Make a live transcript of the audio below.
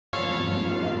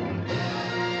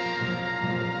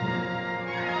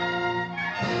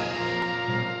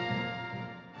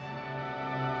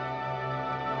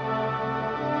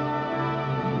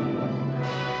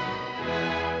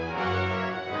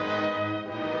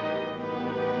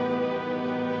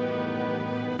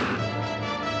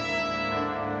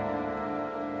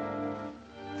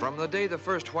From the day the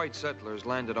first white settlers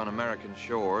landed on American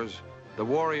shores, the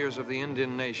warriors of the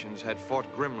Indian nations had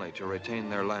fought grimly to retain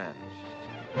their lands.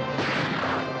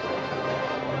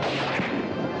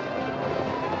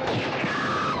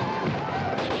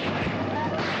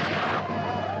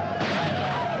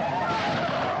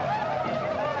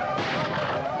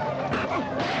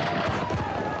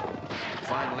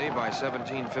 Finally, by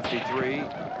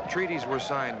 1753, treaties were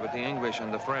signed with the English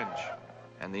and the French,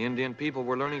 and the Indian people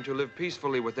were learning to live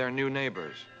peacefully with their new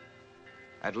neighbors,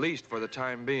 at least for the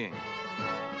time being.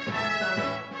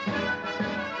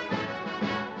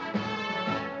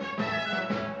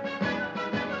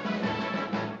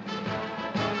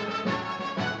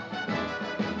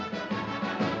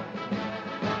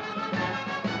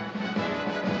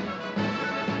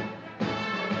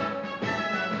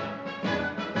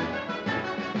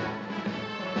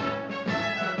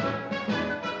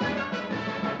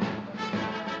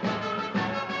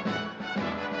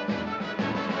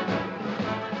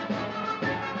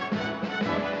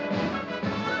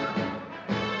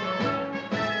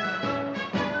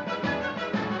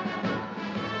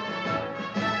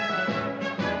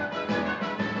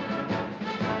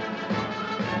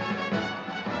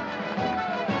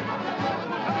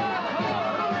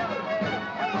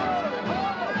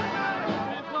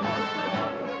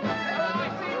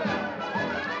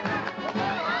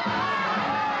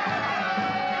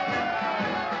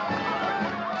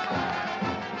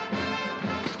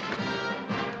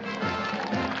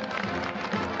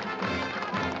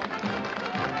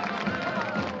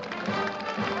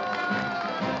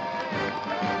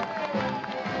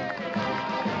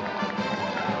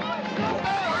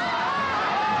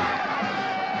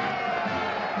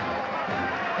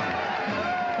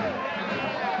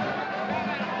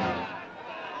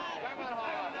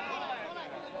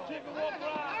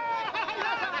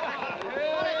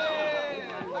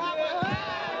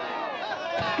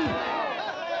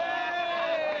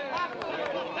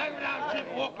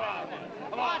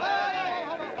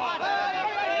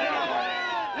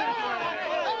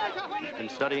 Been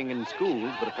studying in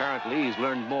schools, but apparently he's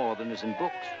learned more than is in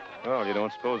books. Well, you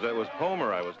don't suppose that was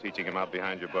Homer I was teaching him out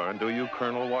behind your barn, do you,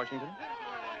 Colonel Washington?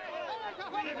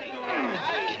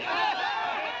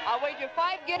 I'll wager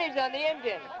 5 guineas on the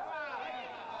Indian.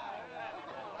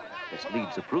 Miss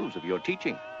Leeds approves of your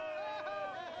teaching.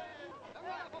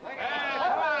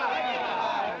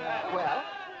 Well,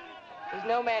 does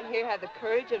no man here have the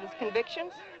courage of his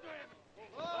convictions?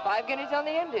 5 guineas on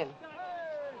the Indian.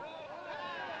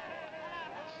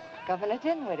 Governor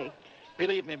Dinwiddie.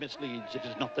 Believe me, Miss Leeds, it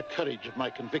is not the courage of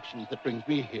my convictions that brings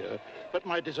me here, but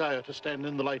my desire to stand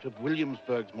in the light of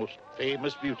Williamsburg's most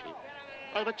famous beauty.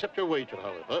 I'll accept your wager,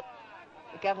 however.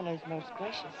 The governor's most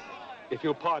gracious. If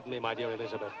you'll pardon me, my dear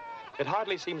Elizabeth, it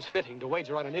hardly seems fitting to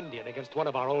wager on an Indian against one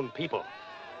of our own people.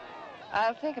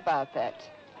 I'll think about that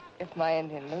if my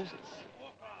Indian loses.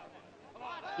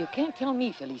 You can't tell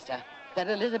me, Felisa, that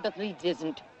Elizabeth Leeds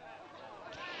isn't.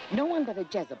 No one but a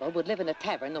Jezebel would live in a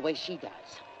tavern the way she does.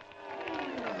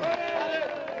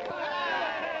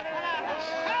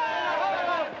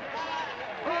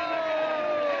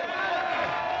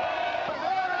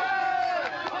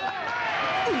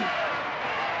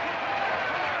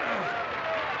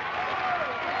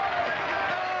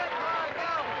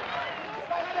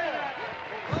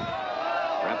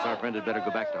 Perhaps our friend had better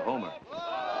go back to Homer.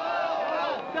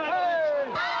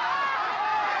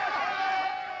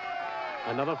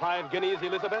 Another 5 guineas,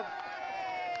 Elizabeth?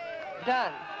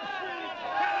 Done.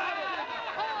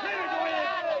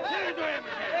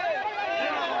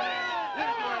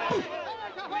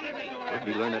 Where'd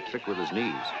he learn that trick with his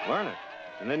knees? Learn it.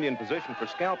 It's an Indian position for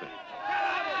scalping.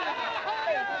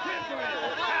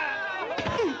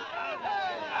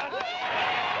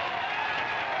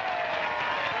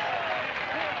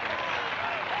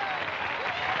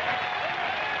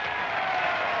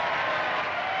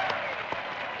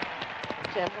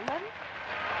 Gentlemen.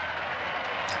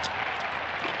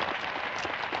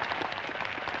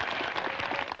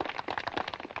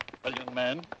 Well, young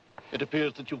man, it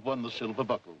appears that you've won the silver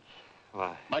buckles.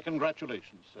 Why, My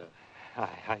congratulations, sir.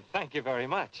 I thank you very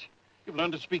much. You've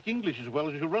learned to speak English as well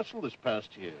as you wrestle this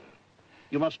past year.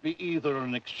 You must be either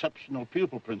an exceptional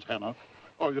pupil, Prince Hannah,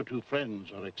 or your two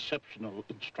friends are exceptional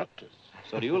instructors.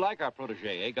 So do you like our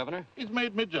protege, eh, Governor? He's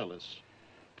made me jealous.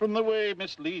 From the way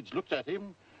Miss Leeds looked at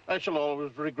him, I shall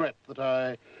always regret that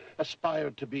I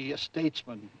aspired to be a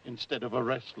statesman instead of a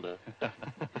wrestler.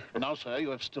 Now, sir, you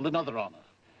have still another honor.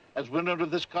 As winner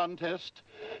of this contest,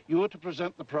 you are to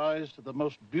present the prize to the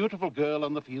most beautiful girl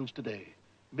on the fields today,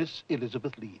 Miss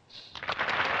Elizabeth Leeds.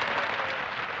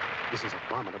 This is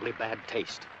abominably bad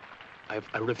taste.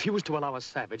 I refuse to allow a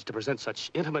savage to present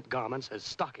such intimate garments as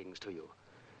stockings to you.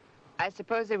 I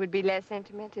suppose they would be less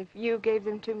intimate if you gave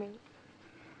them to me.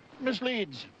 Miss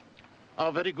Leeds,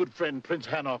 our very good friend, Prince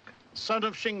Hannock, son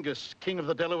of Shingus, king of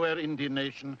the Delaware Indian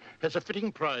nation, has a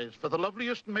fitting prize for the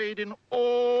loveliest maid in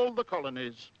all the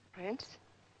colonies. Prince?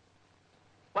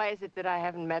 Why is it that I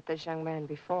haven't met this young man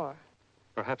before?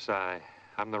 Perhaps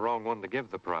I'm the wrong one to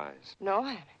give the prize. No,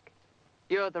 Hannock.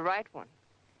 You're the right one.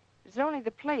 It's only the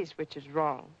place which is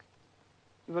wrong.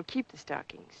 You will keep the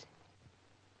stockings.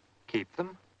 Keep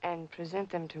them? And present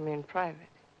them to me in private.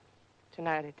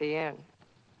 Tonight at the inn.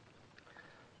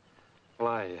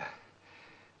 Well,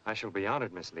 I shall be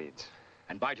honored, Miss Leeds.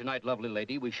 And by tonight, lovely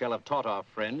lady, we shall have taught our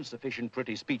friends sufficient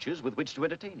pretty speeches with which to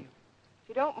entertain you. If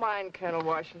you don't mind, Colonel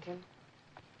Washington,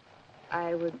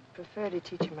 I would prefer to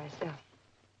teach you myself.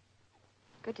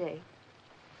 Good day.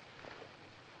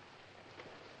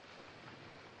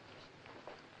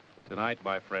 Tonight,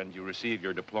 my friend, you receive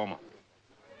your diploma.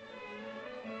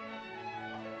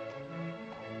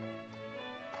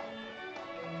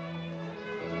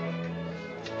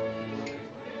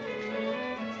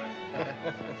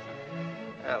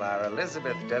 Well, our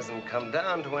Elizabeth doesn't come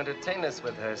down to entertain us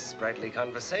with her sprightly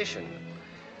conversation.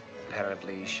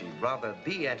 Apparently, she'd rather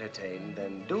be entertained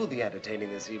than do the entertaining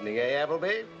this evening, eh,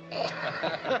 Appleby?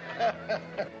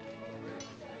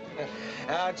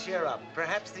 Now, cheer up.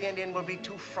 Perhaps the Indian will be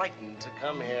too frightened to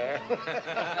come here.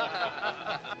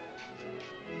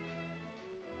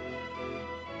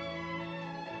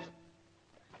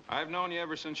 I've known you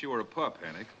ever since you were a pup,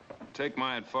 Hannock. Take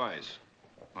my advice.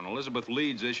 When Elizabeth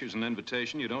Leeds issues an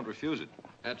invitation, you don't refuse it.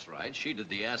 That's right. She did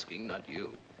the asking, not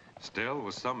you. Still,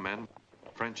 with some men,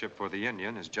 friendship for the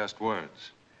Indian is just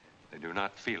words. They do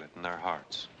not feel it in their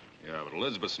hearts. Yeah, but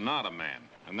Elizabeth's not a man,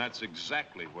 and that's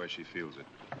exactly where she feels it.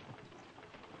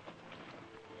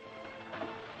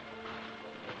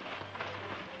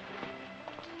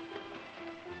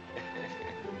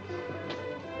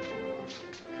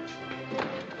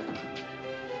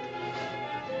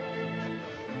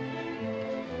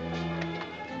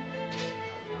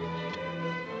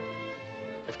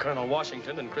 If Colonel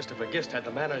Washington and Christopher Gist had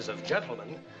the manners of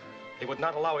gentlemen, they would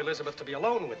not allow Elizabeth to be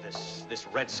alone with this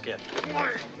redskin.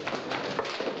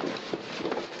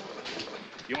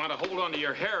 You want to hold on to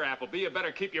your hair, Appleby, you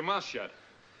better keep your mouth shut.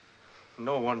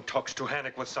 No one talks to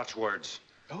Hannock with such words.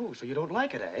 Oh, so you don't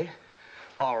like it, eh?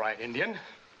 All right, Indian.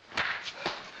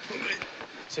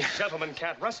 Since gentlemen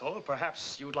can't wrestle,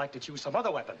 perhaps you'd like to choose some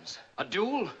other weapons. A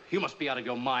duel? You must be out of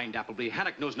your mind, Appleby.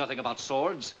 Hannock knows nothing about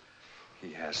swords.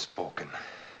 He has spoken.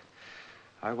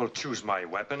 I will choose my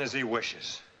weapon as he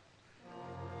wishes.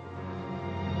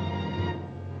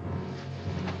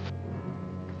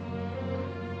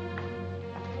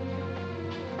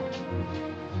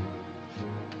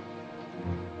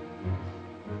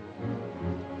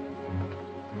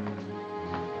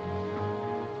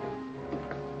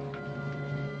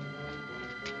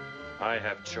 I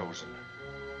have chosen.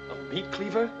 A meat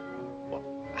cleaver?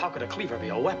 Well, how could a cleaver be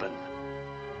a weapon?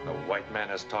 The white man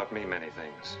has taught me many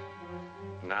things.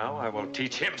 Now I will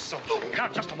teach him something. Oh, now,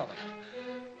 just a moment.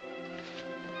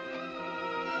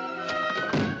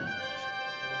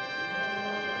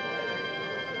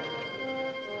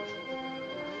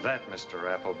 That, Mr.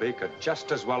 Appleby, could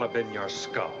just as well have been your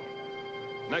skull.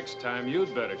 Next time,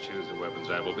 you'd better choose the weapons,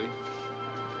 Appleby.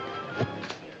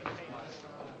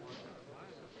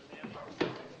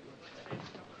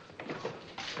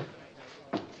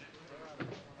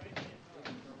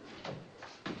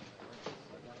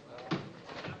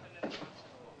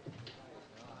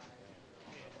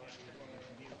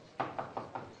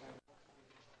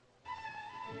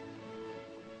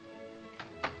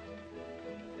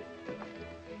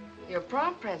 You're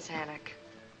prompt, Prince Hannock.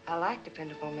 I like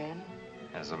dependable men.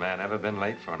 Has a man ever been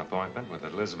late for an appointment with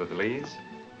Elizabeth Leeds?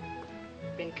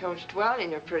 Been coached well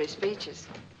in your pretty speeches.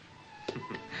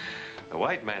 The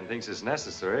white man thinks it's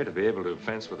necessary to be able to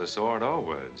fence with a sword or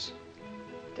words.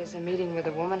 Does a meeting with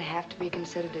a woman have to be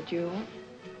considered a duel?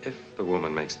 If the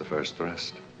woman makes the first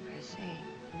thrust. I see.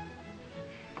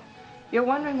 You're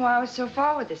wondering why I was so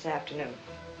forward this afternoon.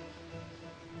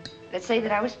 Let's say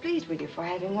that I was pleased with you for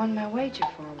having won my wager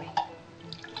for me.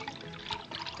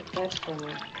 But that's from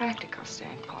a practical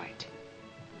standpoint.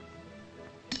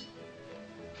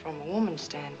 From a woman's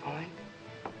standpoint,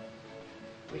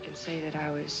 we can say that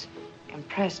I was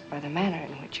impressed by the manner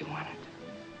in which you won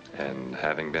it. And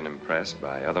having been impressed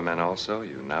by other men also,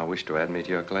 you now wish to add me to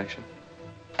your collection?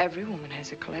 Every woman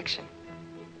has a collection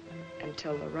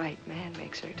until the right man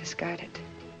makes her discard it.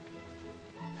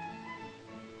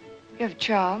 You have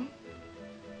charm,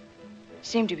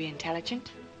 seem to be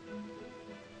intelligent,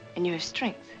 and you have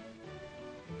strength.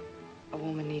 a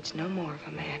woman needs no more of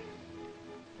a man.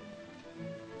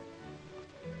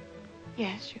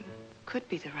 Yes, you could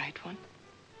be the right one.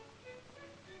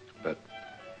 But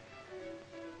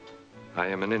I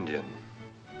am an Indian.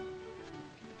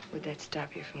 Would that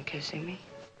stop you from kissing me?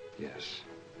 Yes.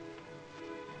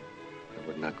 It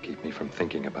would not keep me from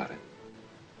thinking about it.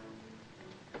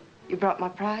 You brought my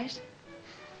prize?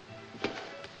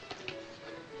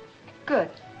 Good.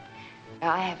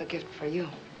 Now, I have a gift for you.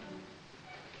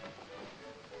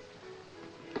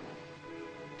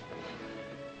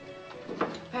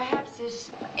 Perhaps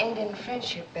this Indian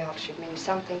friendship belt should mean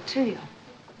something to you.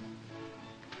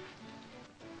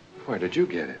 Where did you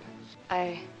get it?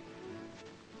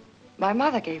 My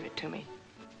mother gave it to me.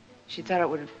 She thought it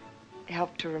would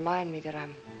help to remind me that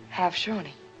I'm half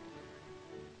Shawnee.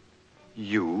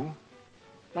 You?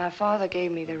 My father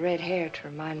gave me the red hair to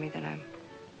remind me that I'm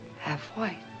half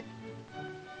white.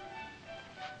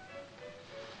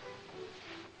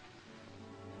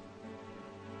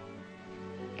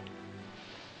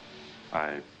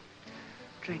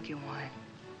 Drink your wine.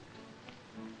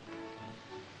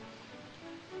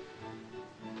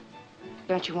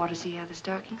 Don't you want to see how the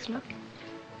stockings look?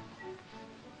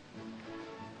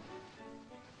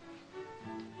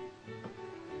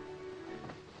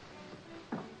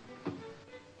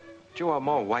 You are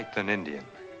more white than Indian.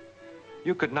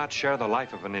 You could not share the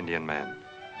life of an Indian man.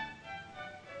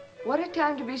 What a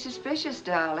time to be suspicious,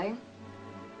 darling.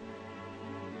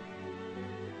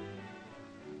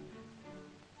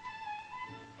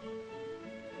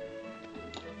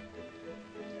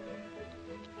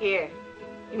 Here,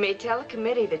 you may tell the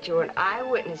committee that you're an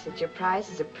eyewitness that your prize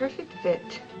is a perfect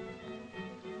fit.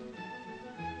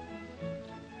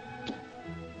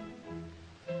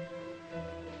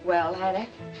 Well, Hannock,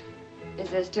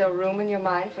 is there still room in your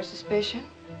mind for suspicion?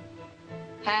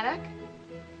 Hannock?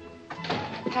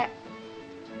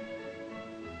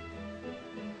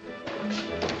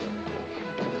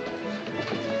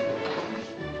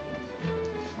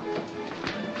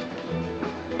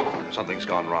 Something's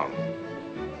gone wrong.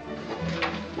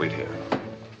 Wait here.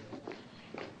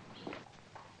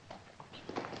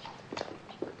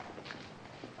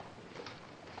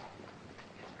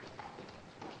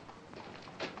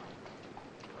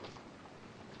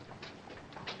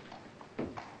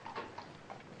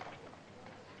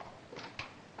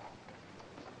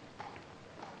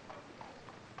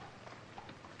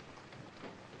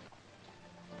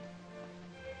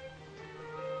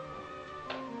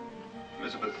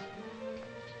 Elizabeth,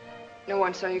 No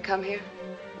one saw you come here?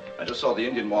 I just saw the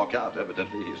Indian walk out.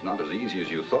 Evidently, he's not as easy as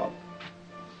you thought.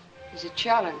 He's a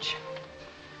challenge.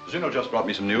 Zuno just brought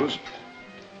me some news.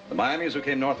 The Miamis who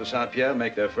came north of St. Pierre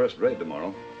make their first raid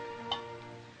tomorrow.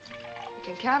 You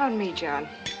can count on me, John.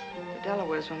 The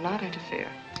Delawares will not interfere.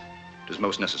 It is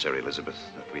most necessary, Elizabeth,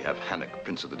 that we have Hannock,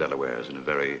 Prince of the Delawares, in a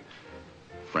very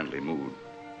friendly mood.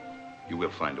 You will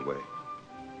find a way.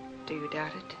 Do you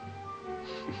doubt it?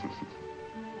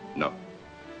 No.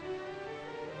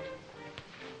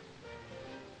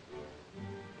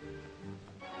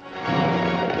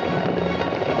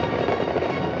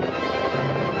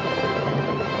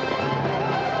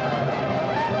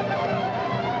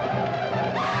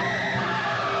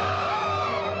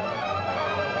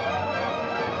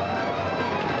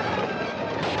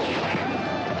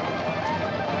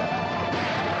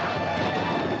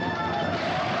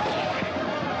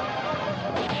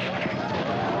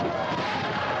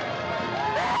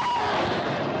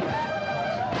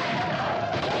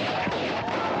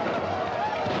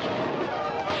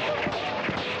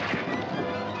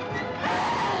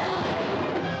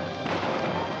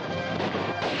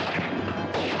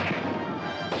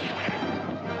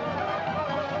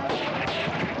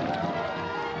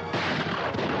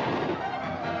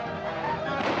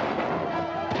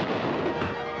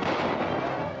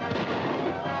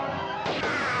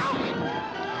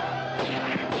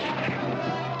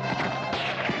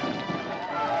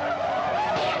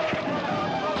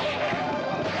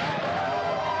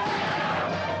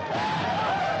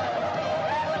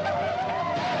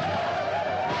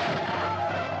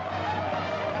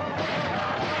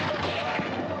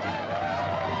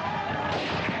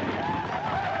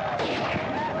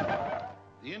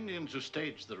 Who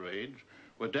staged the raid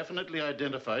were definitely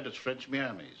identified as French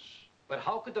Miamis. But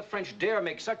how could the French dare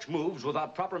make such moves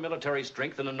without proper military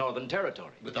strength in the northern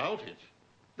territory? Without it,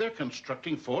 they're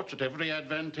constructing forts at every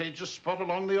advantageous spot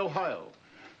along the Ohio.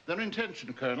 Their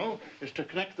intention, Colonel, is to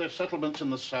connect their settlements in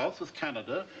the south with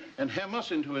Canada and hem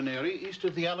us into an area east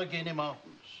of the Allegheny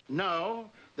Mountains. Now,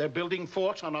 they're building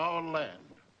forts on our land.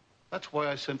 That's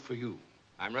why I sent for you.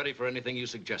 I'm ready for anything you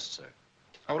suggest, sir.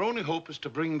 Our only hope is to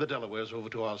bring the Delawares over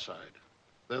to our side.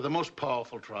 They're the most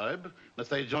powerful tribe. If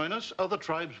they join us, other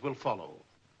tribes will follow.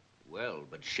 Well,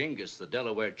 but Shingus, the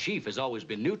Delaware chief, has always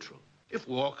been neutral. If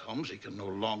war comes, he can no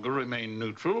longer remain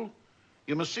neutral.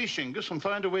 You must see Shingus and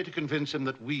find a way to convince him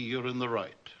that we are in the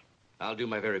right. I'll do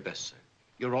my very best, sir.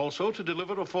 You're also to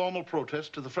deliver a formal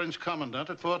protest to the French commandant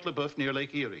at Fort LeBoeuf near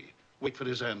Lake Erie. Wait for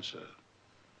his answer.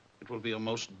 It will be a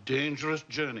most dangerous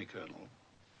journey, Colonel.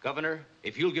 Governor,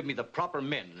 if you'll give me the proper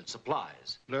men and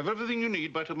supplies. You'll have everything you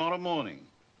need by tomorrow morning.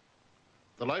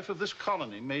 The life of this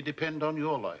colony may depend on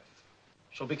your life.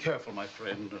 So be careful, my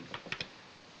friend,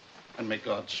 and may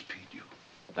God speed you.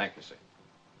 Thank you, sir.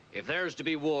 If there's to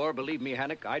be war, believe me,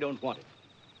 Hannock, I don't want it.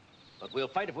 But we'll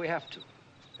fight if we have to.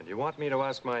 And you want me to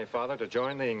ask my father to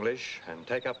join the English and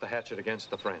take up the hatchet against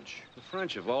the French? The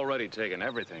French have already taken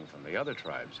everything from the other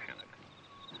tribes, Hannock.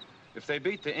 If they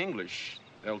beat the English,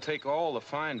 they'll take all the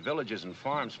fine villages and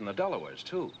farms from the Delawares,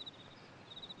 too.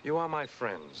 You are my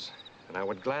friends, and I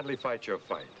would gladly fight your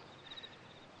fight.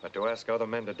 But to ask other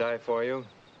men to die for you,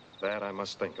 that I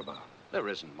must think about. There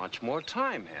isn't much more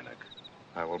time, Hannock.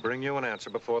 I will bring you an answer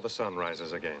before the sun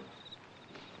rises again.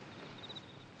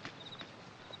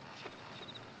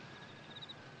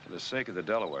 For the sake of the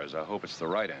Delawares, I hope it's the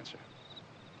right answer.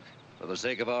 For the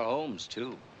sake of our homes,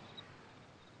 too.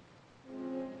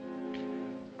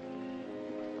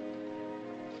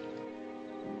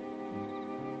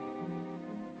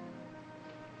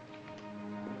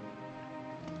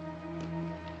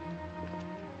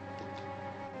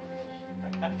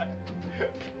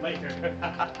 Later.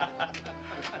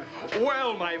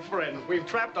 Well, my friend, we've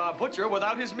trapped our butcher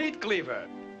without his meat cleaver.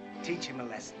 Teach him a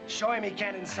lesson. Show him he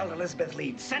can't insult Elizabeth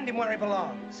Leeds. Send him where he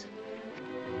belongs.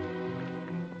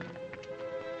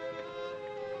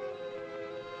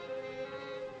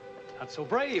 Not so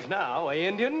brave now, eh,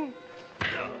 Indian?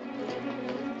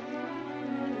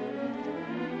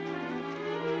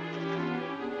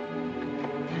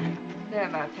 There,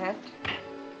 my pet.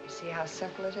 You see how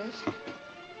simple it is?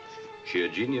 Sheer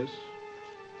genius.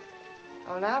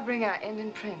 I'll now bring our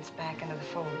Indian prince back into the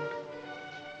fold.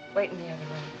 Wait in the other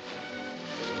room.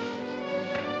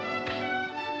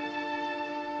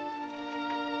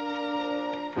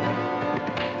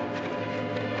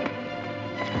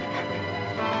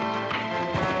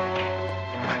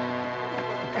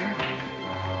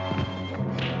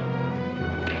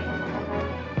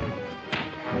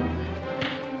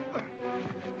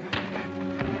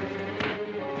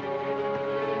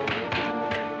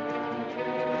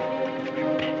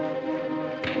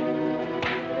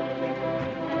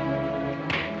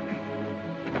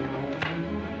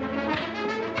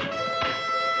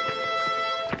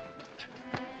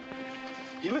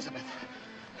 Elizabeth.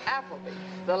 Appleby,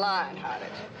 the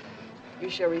lion-hearted. You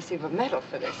shall receive a medal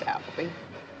for this, Appleby.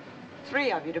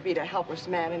 3 of you to beat a helpless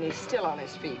man, and he's still on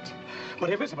his feet. But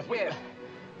Elizabeth, Here,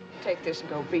 take this and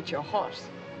go beat your horse.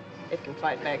 It can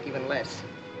fight back even less.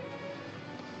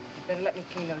 Then let me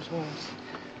clean those wounds.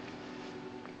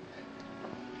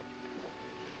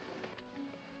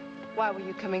 Why were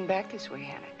you coming back this way,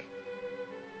 Hannock?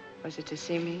 Was it to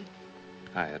see me?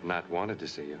 I had not wanted to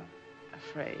see you.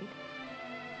 Afraid?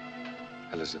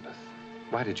 Elizabeth,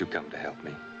 why did you come to help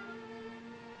me?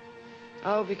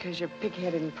 Oh, because you're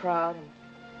pig-headed and proud, and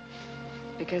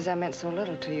because I meant so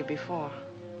little to you before.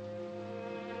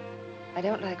 I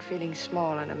don't like feeling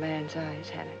small in a man's eyes,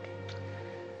 Hannock.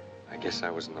 I guess I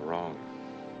was in the wrong.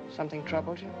 Something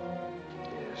troubled you?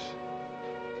 Yes.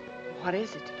 What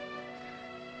is it?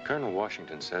 Colonel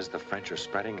Washington says the French are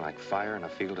spreading like fire in a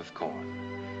field of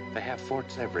corn. They have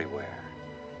forts everywhere.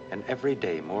 And every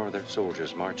day, more of their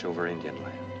soldiers march over Indian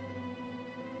land.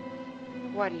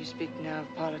 Why do you speak now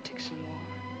of politics and war?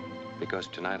 Because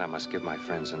tonight I must give my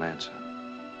friends an answer.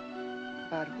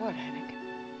 About what, Hannock?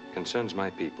 Concerns my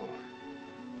people.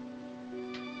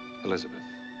 Elizabeth,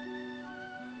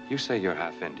 you say you're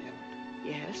half Indian.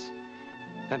 Yes.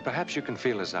 Then perhaps you can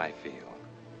feel as I feel.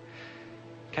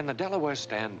 Can the Delawares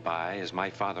stand by, as my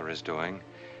father is doing,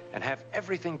 and have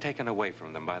everything taken away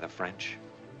from them by the French?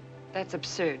 That's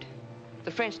absurd.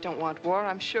 The French don't want war,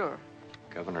 I'm sure.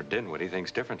 Governor Dinwiddie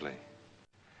thinks differently.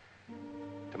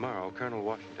 Tomorrow, Colonel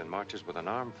Washington marches with an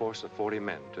armed force of 40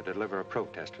 men to deliver a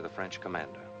protest to the French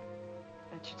commander.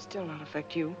 That should still not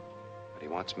affect you. But he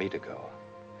wants me to go.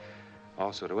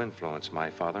 Also to influence my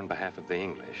father on behalf of the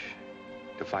English,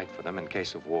 to fight for them in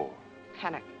case of war.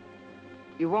 Hannock,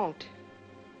 you won't.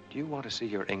 Do you want to see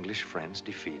your English friends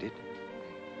defeated?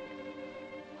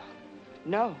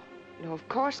 No. No, of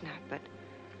course not, but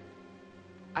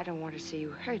I don't want to see you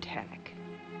hurt, Hannock.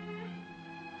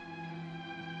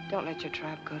 Don't let your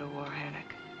tribe go to war,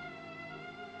 Hannock.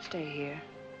 Stay here.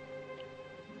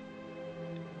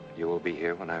 You will be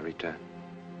here when I return?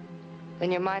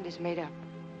 Then your mind is made up.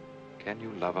 Can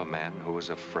you love a man who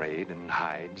is afraid and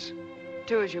hides?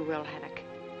 Do as you will, Hannock.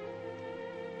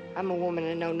 I'm a woman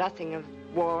and know nothing of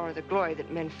war or the glory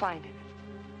that men find in it.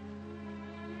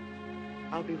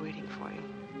 I'll be waiting for you.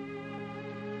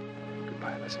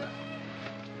 Goodbye, Elizabeth.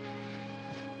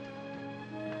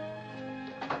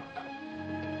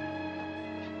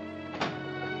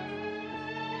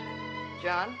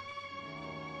 John?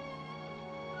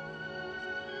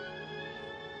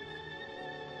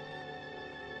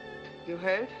 You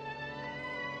heard?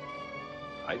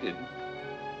 I didn't.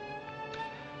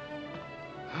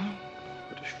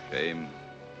 What a shame.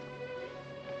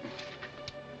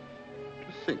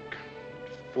 To think,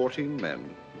 14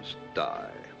 men must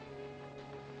die.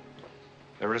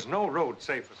 There is no road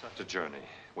safe for such a journey.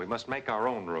 We must make our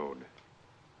own road.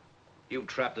 You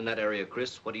trapped in that area,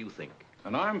 Chris. What do you think?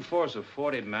 An armed force of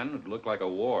 40 men would look like a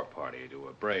war party to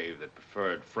a brave that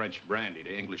preferred French brandy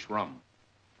to English rum.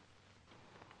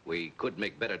 We could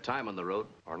make better time on the road.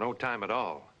 Or no time at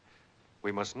all.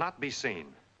 We must not be seen.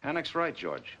 Hannock's right,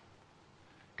 George.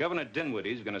 Governor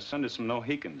Dinwiddie's going to send us some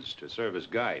Mohicans to serve as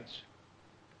guides.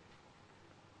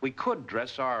 We could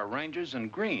dress our rangers in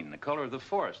green, the color of the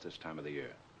forest this time of the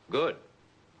year. Good.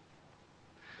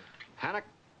 Hannock,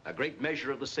 a great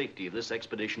measure of the safety of this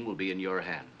expedition will be in your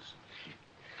hands.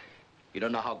 You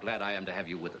don't know how glad I am to have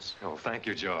you with us. Oh, thank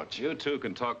you, George. You two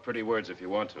can talk pretty words if you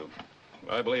want to.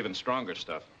 I believe in stronger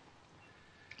stuff.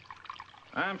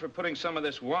 I'm for putting some of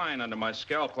this wine under my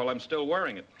scalp while I'm still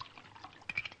wearing it.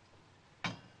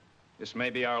 This may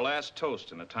be our last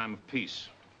toast in a time of peace.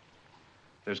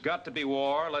 There's got to be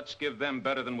war. Let's give them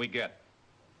better than we get.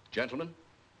 Gentlemen,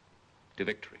 to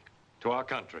victory. To our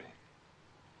country.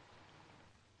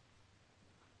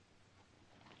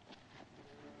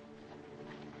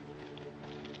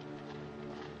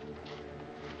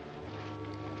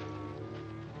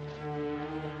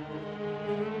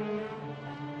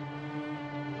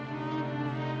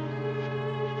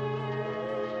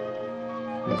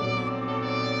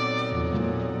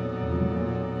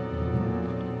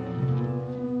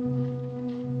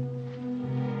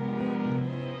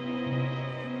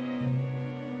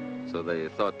 So they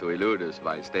thought to elude us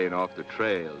by staying off the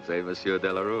trails, eh, Monsieur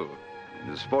Delarue?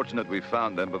 It is fortunate we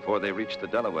found them before they reached the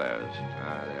Delawares.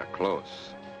 Ah, they are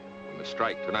close. We must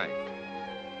strike tonight.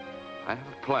 I have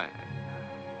a plan.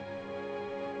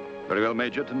 Very well,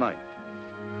 Major, tonight.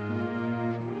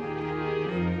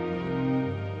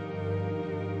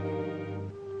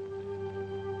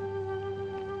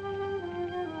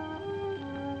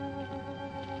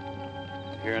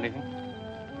 Hear anything?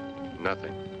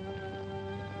 Nothing.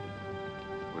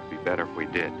 Would be better if we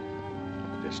did.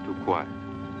 It's too quiet.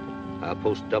 I'll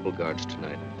post double guards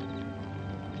tonight.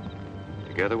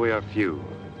 Together we are few.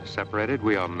 Separated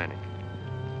we are many.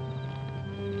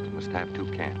 We must have two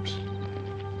camps.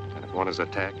 And if one is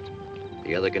attacked,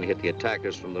 the other can hit the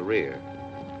attackers from the rear.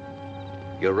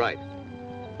 You're right.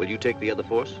 Will you take the other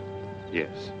force?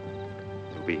 yes.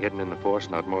 We'll be hidden in the forest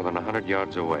not more than 100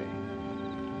 yards away.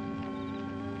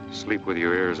 Sleep with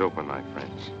your ears open, my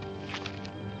friends.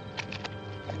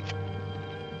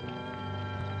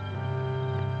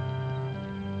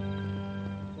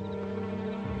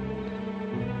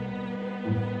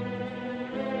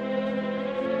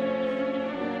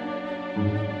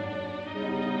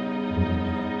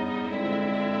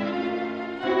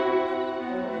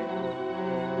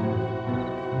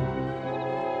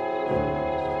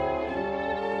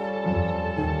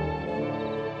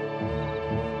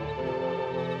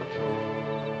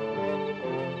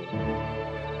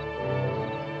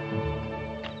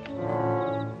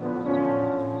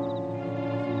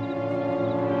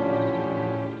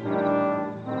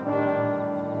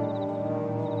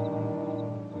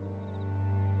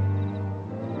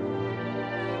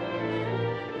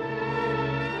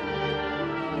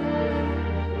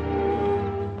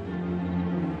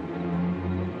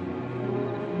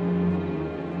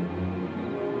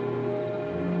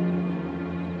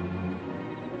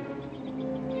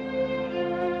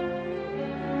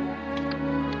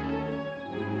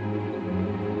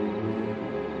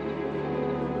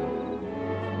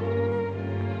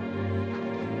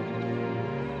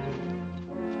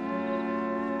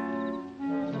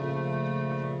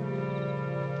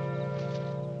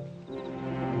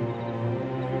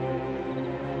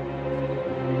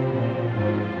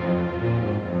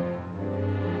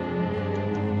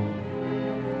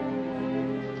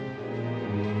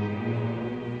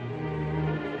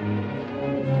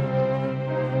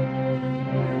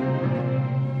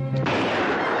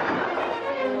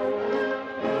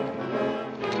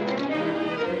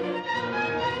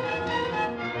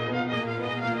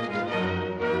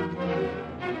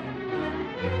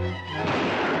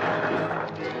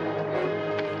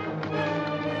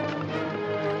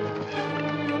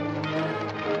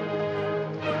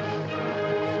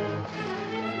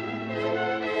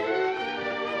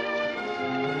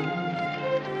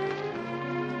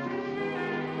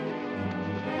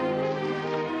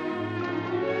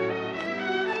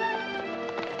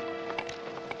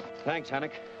 Thanks,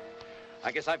 Hannock.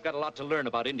 I guess I've got a lot to learn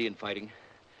about Indian fighting.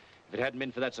 If it hadn't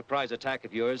been for that surprise attack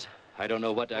of yours, I don't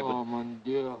know what I would... Oh, mon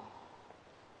Dieu.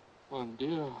 Mon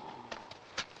Dieu.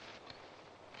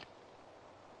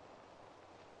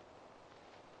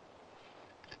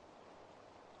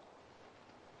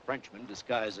 Frenchmen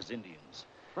disguised as Indians.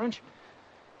 Frenchmen?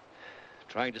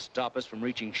 Trying to stop us from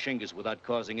reaching Shingas without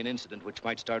causing an incident which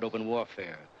might start open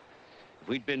warfare. If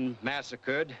we'd been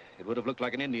massacred, it would have looked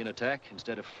like an Indian attack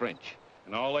instead of French.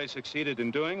 And all they succeeded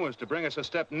in doing was to bring us a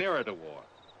step nearer to war.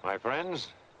 My friends,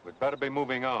 we'd better be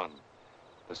moving on.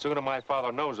 The sooner my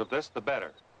father knows of this, the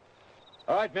better.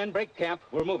 All right, men, break camp.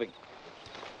 We're moving.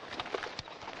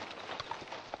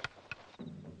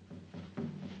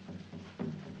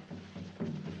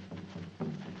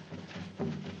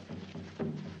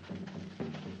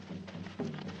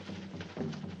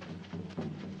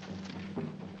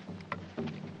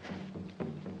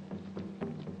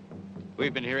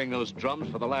 We've been hearing those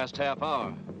drums for the last half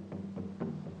hour.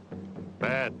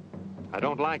 Bad. I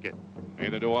don't like it.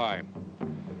 Neither do I.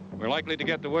 We're likely to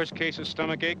get the worst case of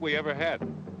stomachache we ever had.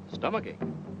 Stomachache?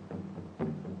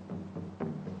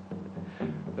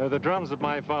 They're the drums of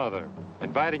my father,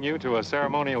 inviting you to a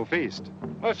ceremonial feast.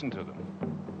 Listen to them.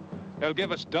 They'll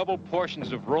give us double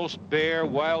portions of roast bear,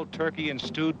 wild turkey, and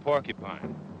stewed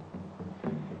porcupine.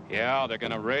 Yeah, they're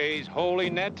gonna raise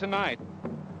Holy Ned tonight.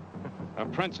 A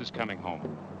prince is coming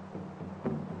home.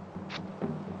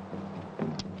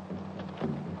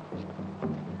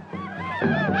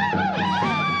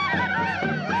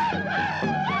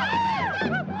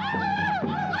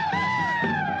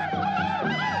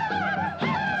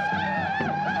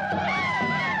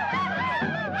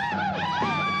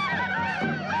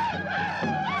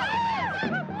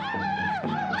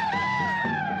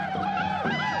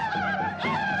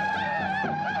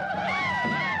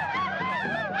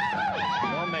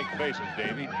 Faces,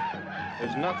 Davy.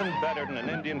 There's nothing better than an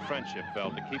Indian friendship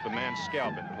belt to keep a man's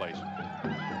scalp in place.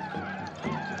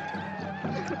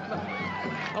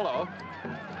 Hello.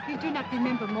 You do not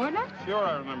remember Morna? Sure,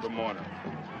 I remember Morna.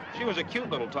 She was a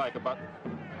cute little tyke about...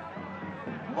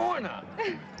 Morna!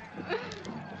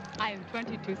 I am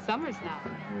 22 summers now.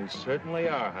 You certainly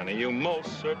are, honey. You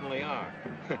most certainly are.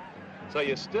 So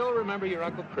you still remember your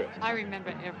Uncle Chris? I remember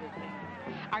everything.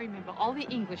 I remember all the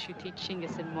English you teach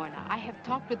Shingas and Morna. I have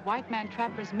talked with white man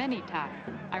trappers many times.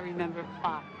 I remember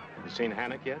far. You seen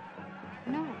Hannock yet?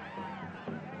 No.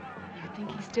 You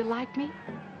think he still like me?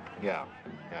 Yeah,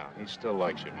 he still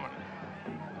likes you, Morna.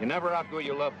 You never outgrew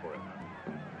your love for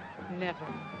him. Never.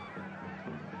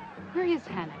 Where is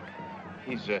Hannock?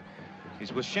 He's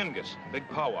with Shingas, big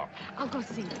powwow. I'll go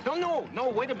see him. No,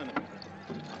 wait a minute.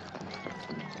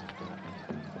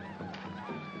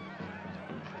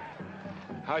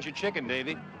 How's your chicken,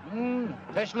 Davy?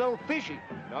 That's a little fishy.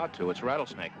 It ought to. It's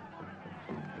rattlesnake.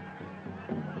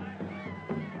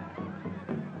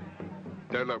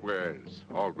 Delawares,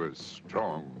 always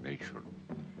strong nation.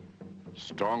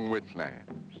 Strong with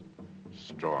lands.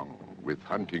 Strong with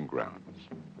hunting grounds.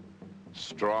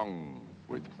 Strong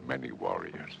with many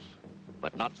warriors.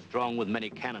 But not strong with many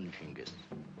cannon, Shingas.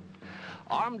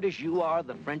 Armed as you are,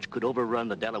 the French could overrun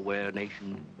the Delaware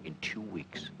nation in 2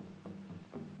 weeks.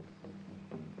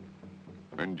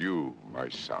 And you, my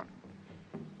son,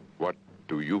 what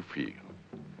do you feel?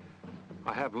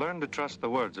 I have learned to trust the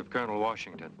words of Colonel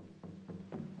Washington.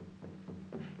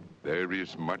 There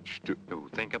is much to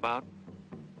think about.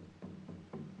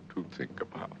 To think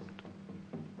about.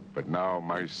 But now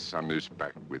my son is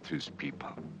back with his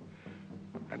people,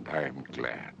 and I am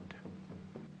glad.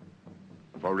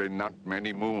 For in not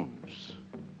many moons,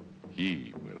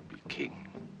 he will be king,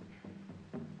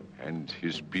 and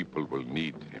his people will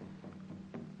need him.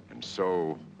 And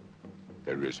so,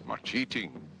 there is much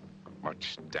eating,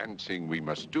 much dancing we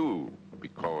must do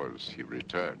because he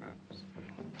returns.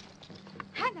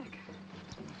 Hannock!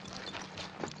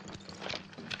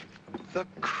 The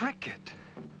cricket.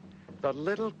 The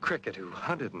little cricket who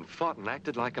hunted and fought and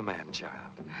acted like a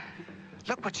man-child.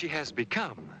 Look what she has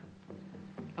become.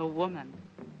 A woman.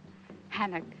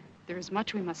 Hannock, there is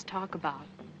much we must talk about.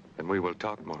 Then we will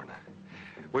talk, Morna.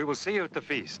 We will see you at the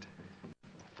feast.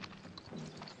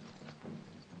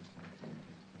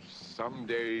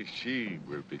 Someday she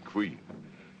will be queen.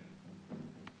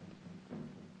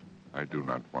 I do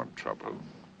not want trouble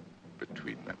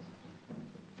between them.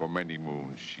 For many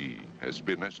moons she has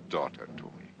been as daughter to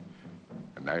me,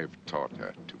 and I have taught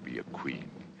her to be a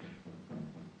queen.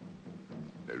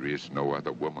 There is no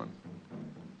other woman.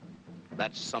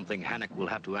 That's something Hannock will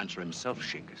have to answer himself,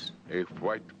 Shingas. A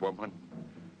white woman?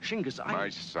 Shingas, My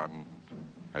son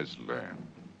has learned,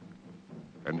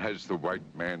 and has the white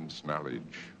man's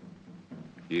knowledge.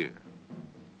 Here,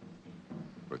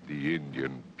 The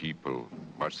Indian people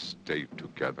must stay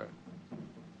together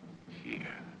here.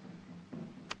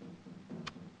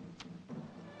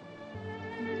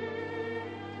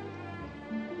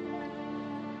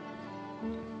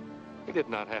 We did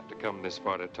not have to come this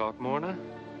far to talk, Morna.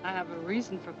 I have a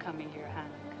reason for coming here,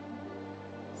 Hank.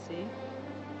 See?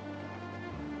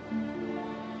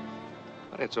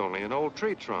 But it's only an old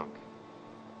tree trunk.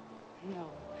 No,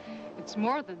 it's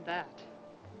more than that.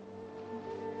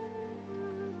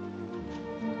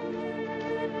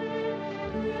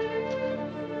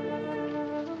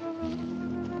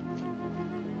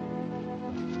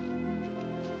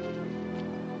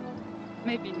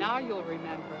 Maybe now you'll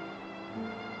remember.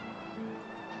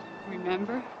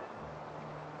 Remember?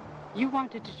 You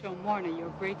wanted to show Morna your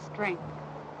great strength,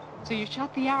 so you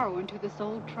shot the arrow into this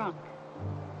old trunk.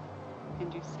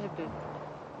 And you said that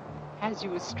as you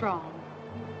were strong,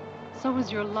 so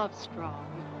was your love strong,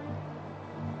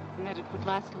 and that it would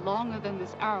last longer than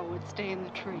this arrow would stay in the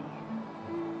tree.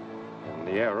 And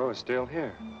the arrow is still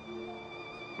here.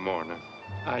 Morna,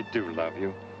 I do love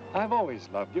you. I've always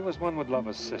loved you as one would love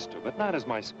a sister, but not as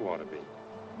my squaw to be.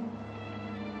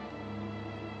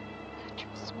 Not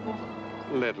your squaw.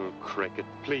 Little cricket,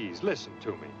 please listen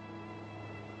to me.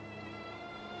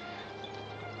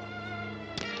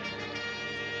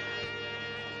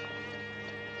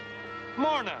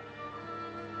 Morna!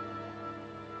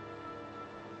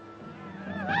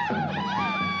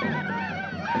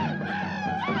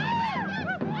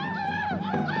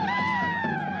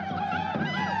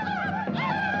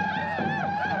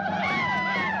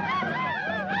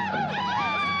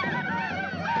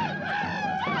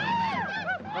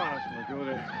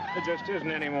 There just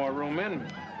isn't any more room in me.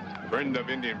 Friend of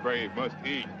Indian brave must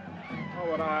eat. Oh,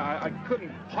 but I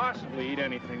couldn't possibly eat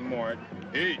anything more.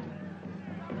 Eat.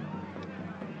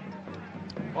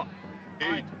 Well,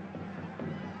 eat.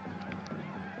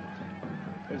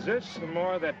 Is this some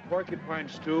more of that porcupine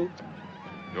stew?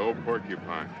 No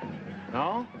porcupine.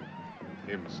 No?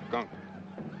 Him skunk.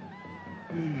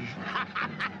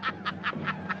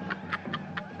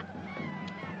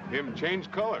 Him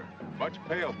change color. Much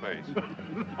pale face.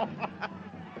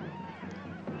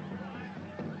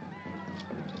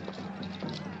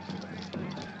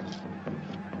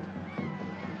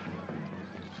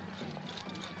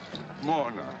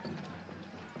 Morna.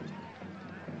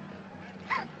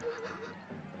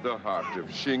 The heart of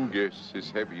Shingis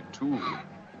is heavy too.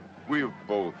 We've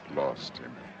both lost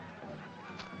him.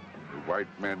 The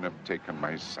white men have taken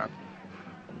my son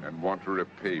and want to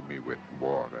repay me with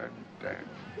war and death.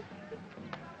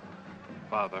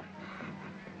 Father,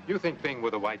 you think being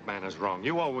with a white man is wrong.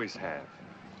 You always have.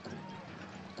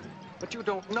 But you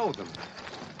don't know them.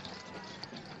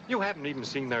 You haven't even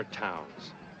seen their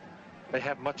towns. They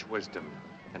have much wisdom,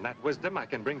 and that wisdom I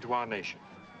can bring to our nation.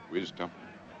 Wisdom?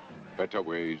 Better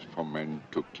ways for men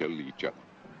to kill each other.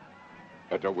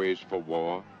 Better ways for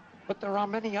war? But there are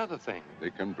many other things. They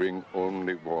can bring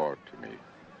only war to me.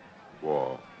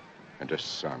 War and a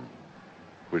son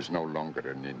who is no longer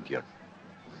an Indian.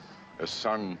 A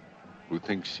son who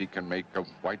thinks he can make a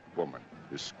white woman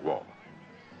his squaw.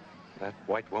 That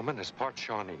white woman is part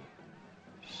Shawnee.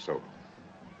 So,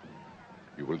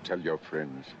 you will tell your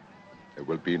friends there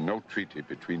will be no treaty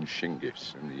between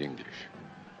Shingis and the English.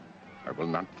 I will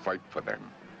not fight for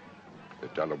them. The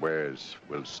Delawares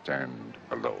will stand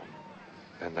alone.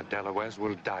 And the Delawares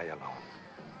will die alone.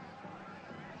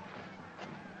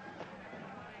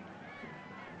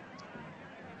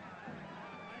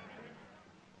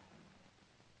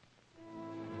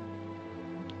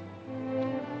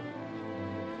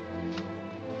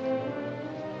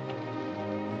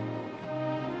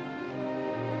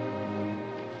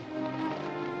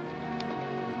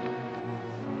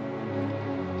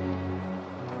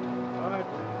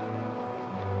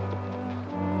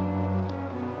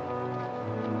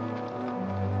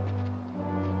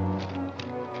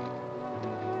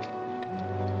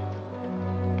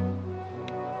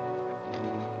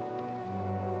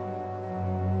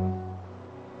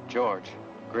 George,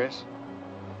 Chris,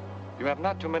 you have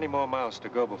not too many more miles to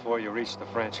go before you reach the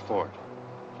French fort.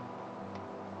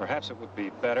 Perhaps it would be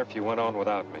better if you went on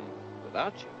without me.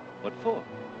 Without you? What for?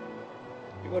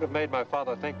 You would have made my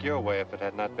father think your way if it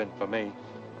had not been for me.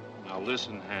 Now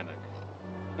listen, Hannock.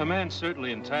 A man's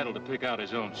certainly entitled to pick out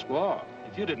his own squaw.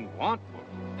 If you didn't want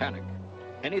one. Hannock,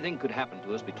 anything could happen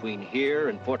to us between here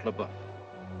and Fort LeBeuf.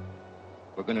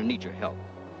 We're going to need your help.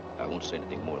 I won't say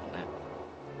anything more than that.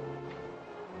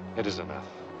 It is enough.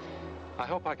 I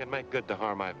hope I can make good the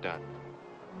harm I've done.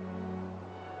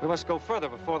 We must go further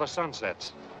before the sun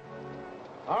sets.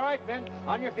 All right, then.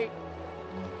 On your feet.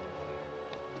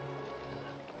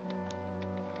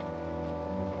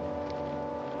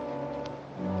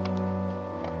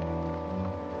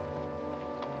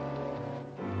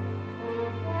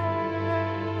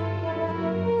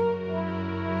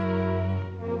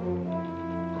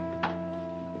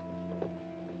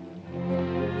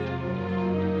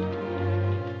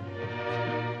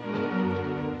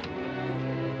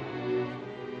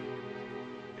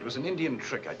 was an Indian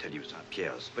trick, I tell you, St.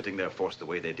 Pierre, splitting their force the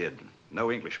way they did.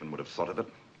 No Englishman would have thought of it.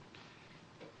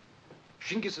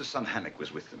 Shingis' son Hannak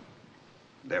was with them.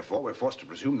 Therefore, we're forced to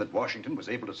presume that Washington was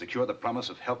able to secure the promise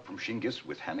of help from Shingis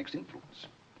with Hannak's influence.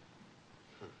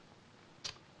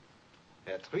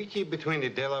 A treaty between the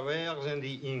Delawares and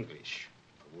the English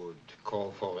would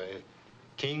call for a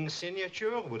king's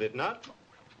signature, would it not?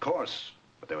 Of course,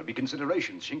 but there would be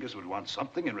considerations. Shingis would want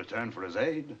something in return for his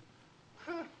aid.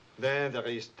 Then there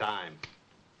is time.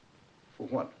 For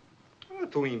what?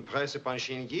 To impress upon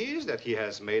Shingis that he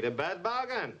has made a bad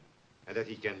bargain and that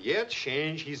he can yet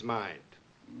change his mind.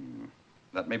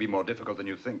 That may be more difficult than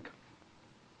you think.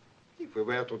 If we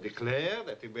were to declare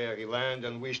that the very land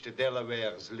on which the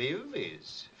Delawares live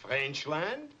is French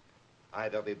land,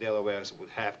 either the Delawares would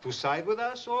have to side with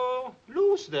us or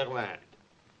lose their land.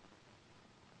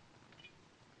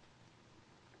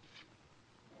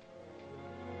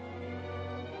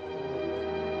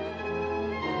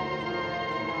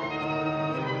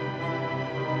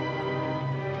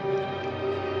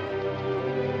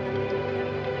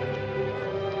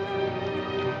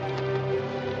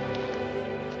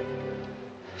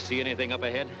 See anything up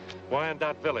ahead?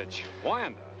 Wyandotte Village.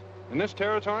 Wyandotte? In this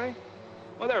territory?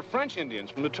 Well, they're French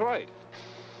Indians from Detroit.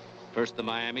 First the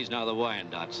Miamis, now the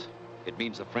Wyandottes. It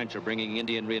means the French are bringing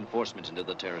Indian reinforcements into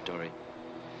the territory.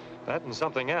 That and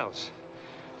something else.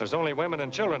 There's only women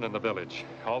and children in the village.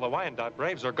 All the Wyandotte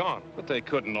braves are gone. But they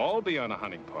couldn't all be on a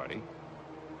hunting party.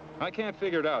 I can't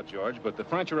figure it out, George, but the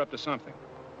French are up to something.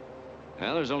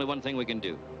 Well, there's only one thing we can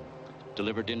do.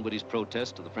 Deliver Dinwiddie's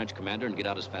protest to the French commander and get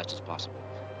out as fast as possible.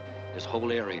 This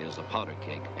whole area is a powder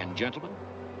keg. And, gentlemen,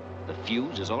 the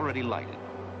fuse is already lighted.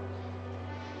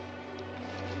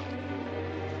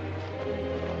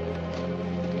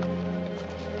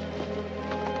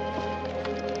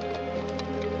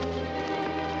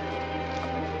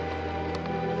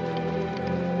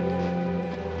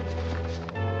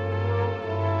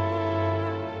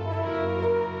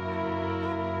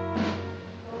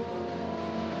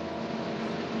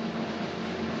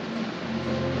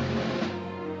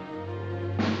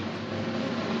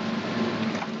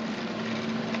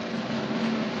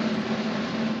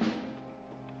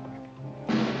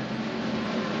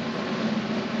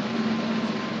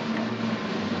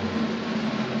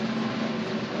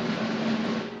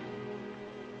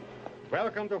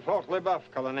 Welcome to Fort LeBoeuf,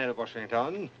 Colonel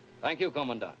Washington. Thank you,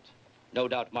 Commandant. No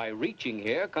doubt my reaching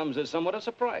here comes as somewhat a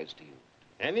surprise to you.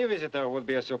 Any visitor would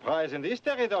be a surprise in this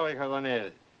territory,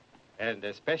 Colonel, and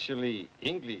especially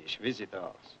English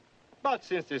visitors. But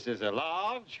since this is a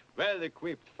large,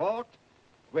 well-equipped fort,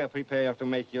 we're prepared to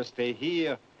make your stay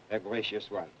here a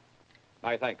gracious one.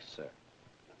 My thanks, sir.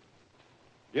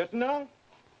 Lieutenant,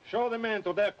 show the men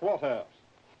to their quarters.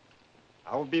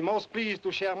 I would be most pleased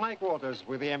to share my quarters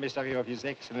with the emissary of His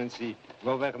Excellency,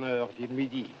 Governor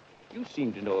Dinwiddie. You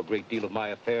seem to know a great deal of my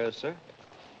affairs, sir.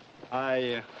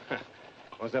 I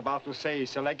was about to say,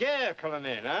 c'est la guerre,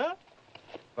 Colonel, huh?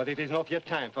 But it is not yet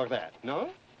time for that,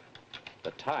 no?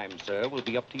 The time, sir, will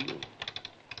be up to you.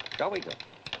 Shall we go?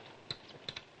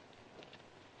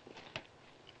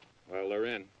 Well, they're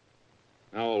in.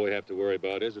 Now all we have to worry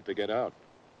about is if they get out.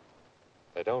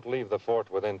 They don't leave the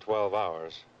fort within 12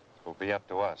 hours. It will be up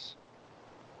to us.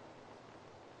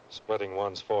 Splitting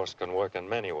one's force can work in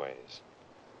many ways.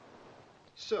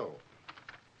 So,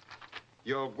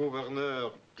 your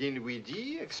Governor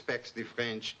Dinwiddie expects the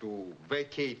French to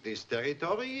vacate this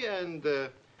territory and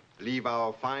leave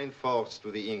our fine forts to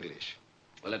the English.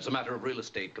 Well, it's a matter of real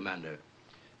estate, Commander.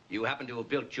 You happen to have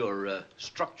built your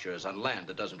structures on land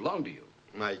that doesn't belong to you.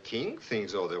 My king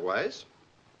thinks otherwise.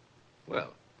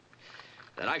 Well,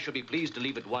 then I shall be pleased to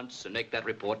leave at once and make that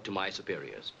report to my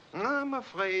superiors. I'm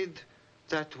afraid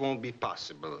that won't be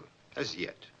possible as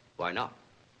yet. Why not?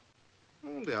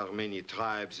 There are many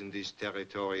tribes in this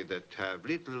territory that have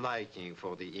little liking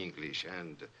for the English,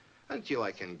 and until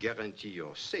I can guarantee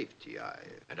your safety,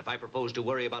 And if I propose to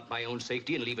worry about my own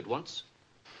safety and leave at once?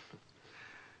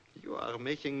 You are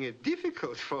making it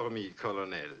difficult for me,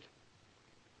 Colonel.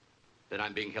 Then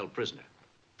I'm being held prisoner.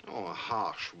 Oh,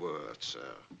 harsh words,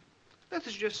 sir. Let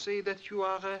us just say that you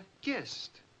are a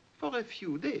guest for a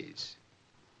few days.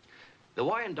 The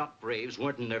Wyandotte Braves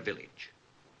weren't in their village.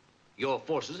 Your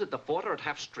forces at the fort are at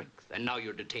half strength, and now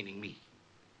you're detaining me.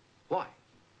 Why?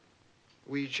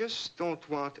 We just don't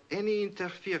want any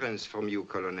interference from you,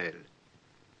 Colonel.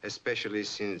 Especially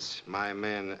since my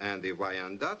men and the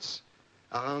Wyandottes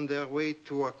are on their way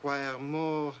to acquire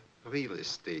more real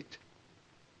estate.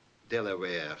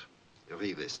 Delaware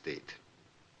real estate.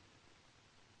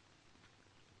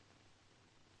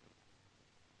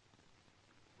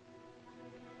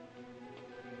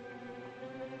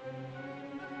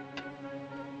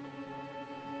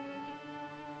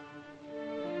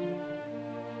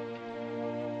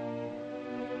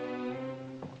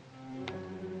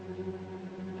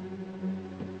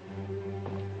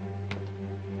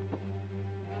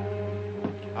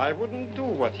 I wouldn't do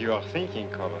what you are thinking,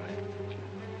 Colonel.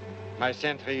 My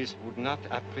sentries would not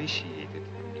appreciate it.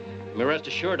 Rest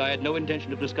assured, I had no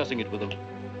intention of discussing it with them.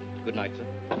 Good night, sir.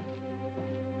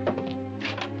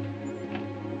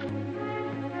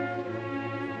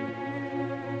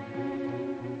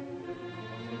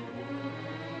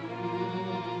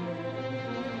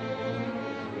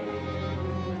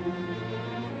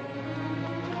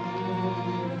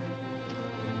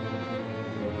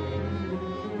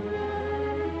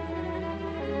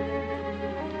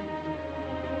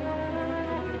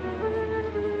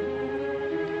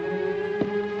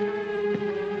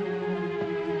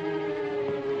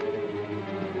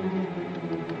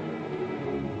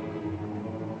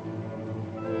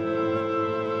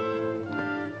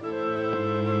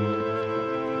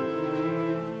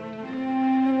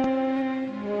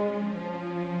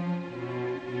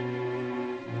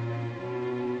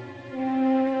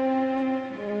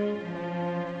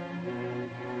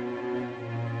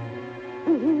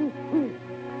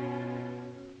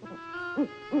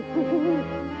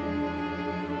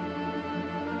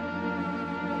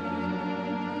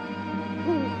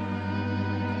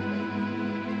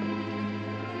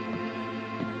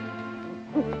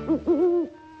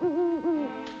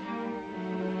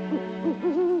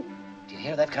 Do you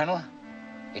hear that, Colonel?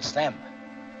 It's them.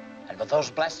 And with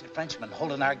those blasted Frenchmen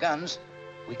holding our guns,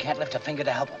 we can't lift a finger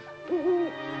to help them.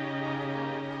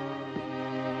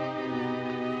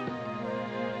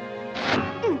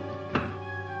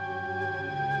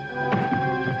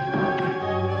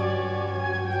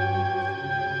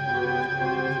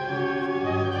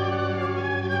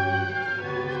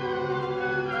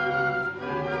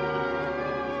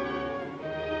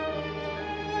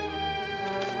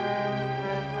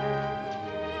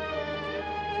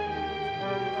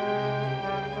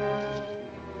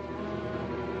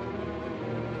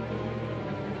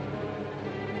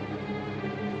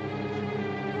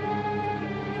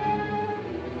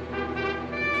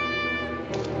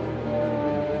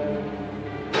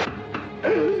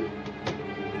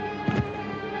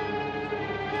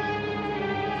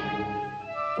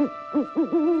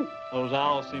 Those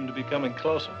owls seem to be coming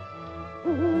closer.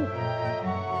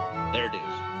 There it is.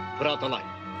 Put out the light.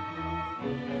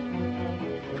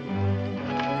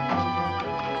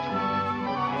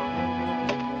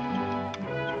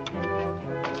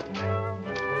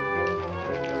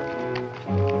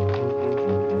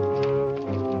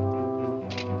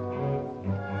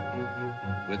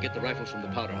 We'll get the rifles from the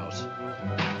powder house.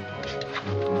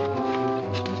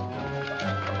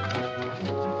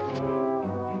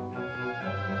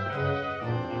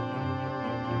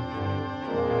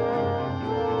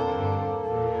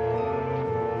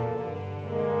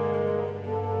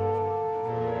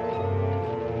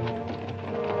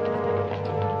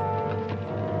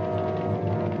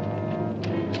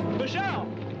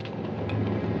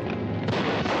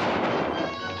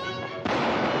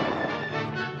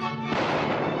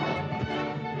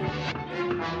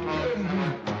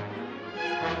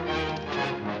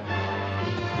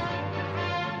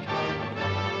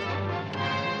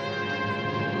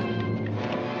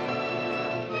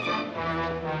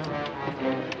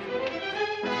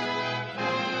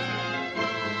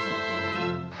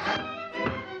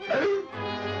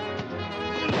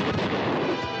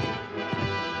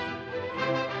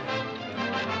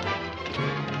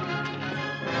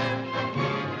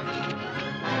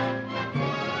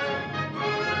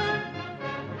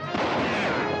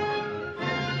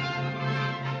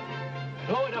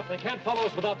 They can't follow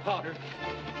us without powder.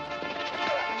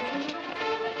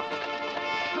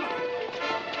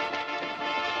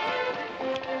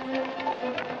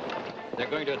 They're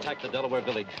going to attack the Delaware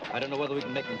village. I don't know whether we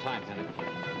can make them time, Henry.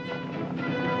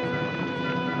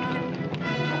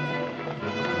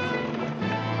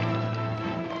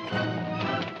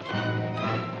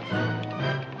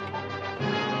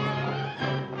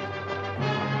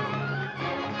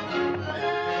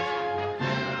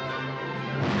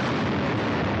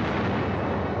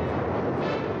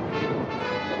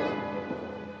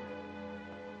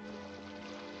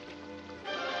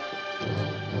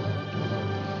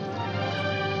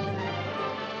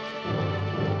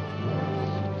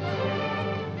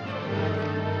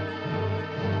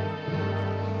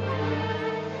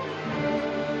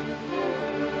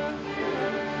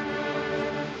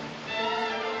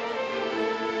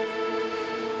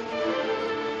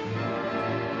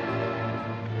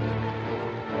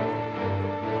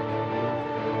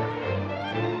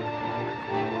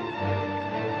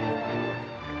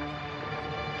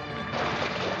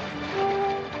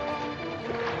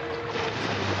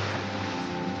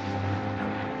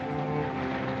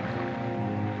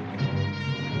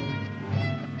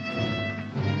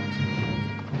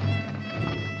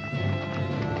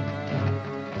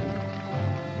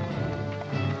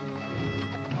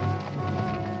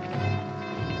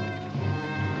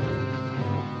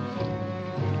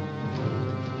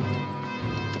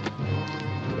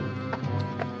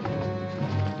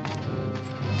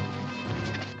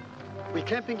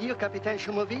 camping here, Capitaine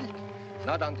Chaumoville?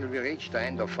 Not until we reach the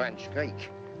end of French Creek.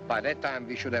 By that time,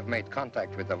 we should have made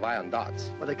contact with the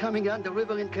Wyandottes. Well, they're coming down the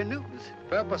river in canoes.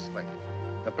 Purposely.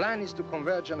 The plan is to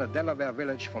converge on a Delaware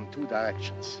village from 2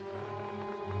 directions.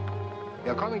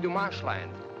 We are coming to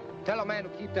marshland. Tell a man to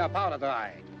keep their powder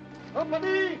dry.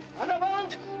 Compagnie, en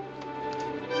avant!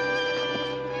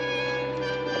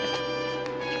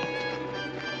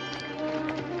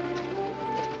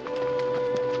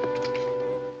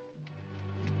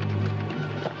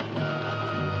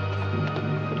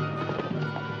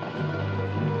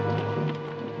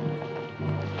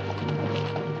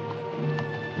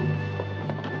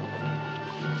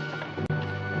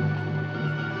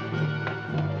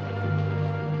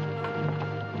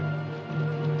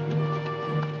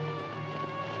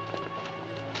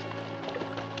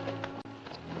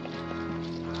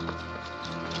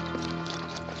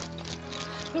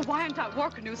 The Wyandot war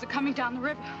canoes are coming down the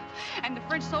river, and the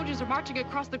French soldiers are marching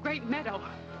across the great meadow.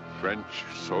 French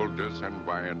soldiers and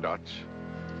Wyandots.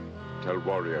 Tell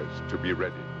warriors to be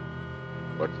ready.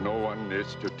 But no one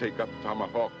is to take up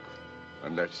tomahawk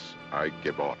unless I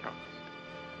give order.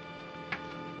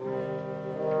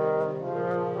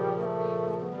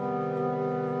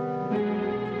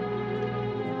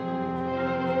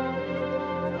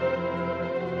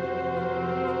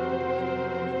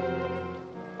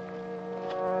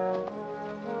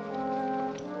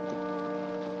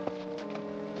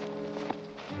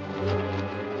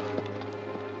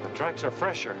 The tracks are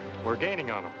fresher. We're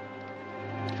gaining on them.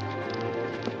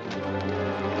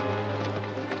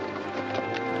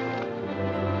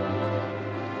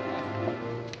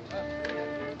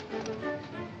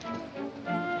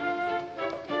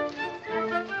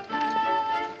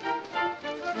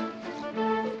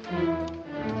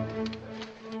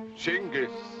 Genghis,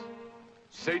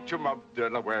 sachem of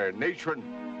Delaware nation,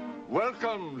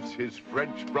 welcomes his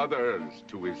French brothers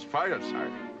to his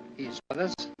fireside. His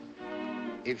brothers?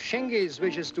 If Genghis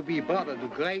wishes to be brother to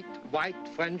great white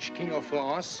French King of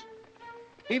France,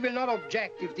 he will not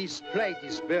object if this plate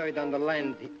is buried on the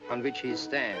land on which he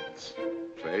stands.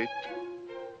 Plate?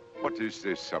 What is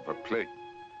this of a plate?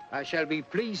 I shall be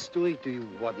pleased to read to you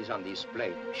what is on this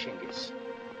plate, Genghis.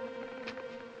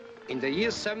 In the year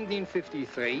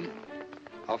 1753,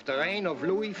 of the reign of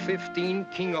Louis XV,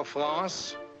 King of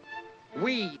France,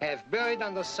 we have buried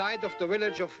on the site of the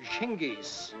village of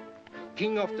Genghis,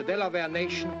 King of the Delaware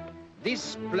nation,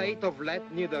 this plate of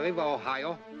lead near the river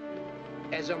Ohio,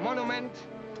 as a monument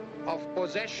of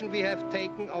possession we have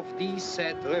taken of this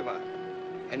said river,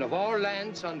 and of all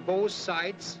lands on both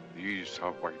sides. These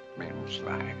are white men's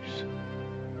lives.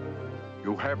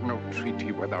 You have no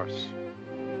treaty with us.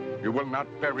 You will not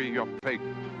bury your plate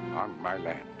on my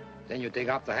land. Then you take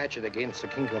up the hatchet against the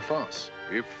King of France.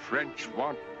 If French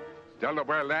want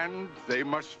Delaware land, they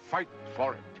must fight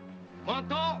for it.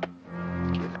 Monto!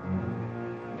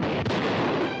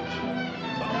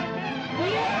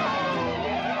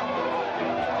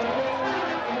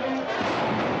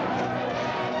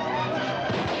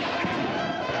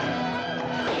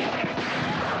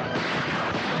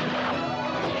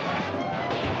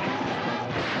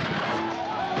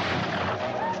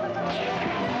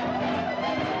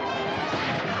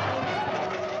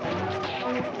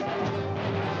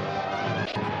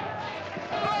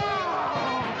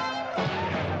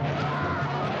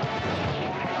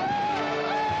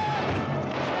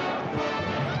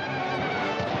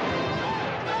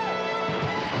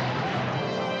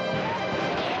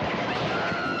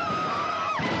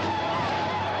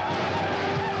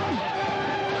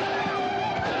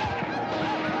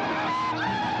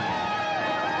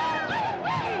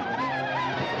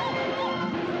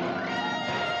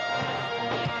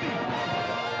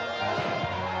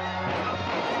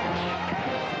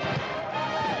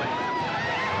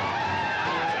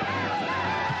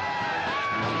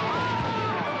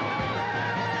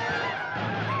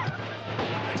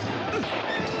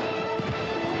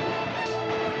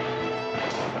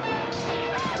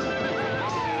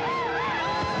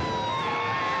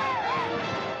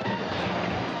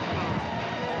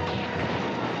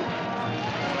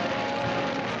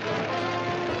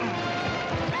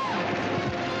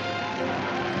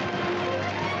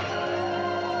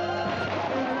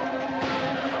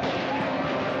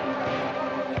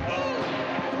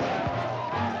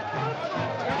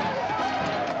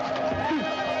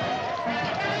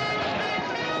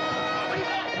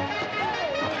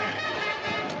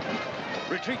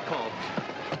 Retreat call.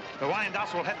 The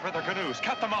Wyandots will head for their canoes.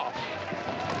 Cut them off.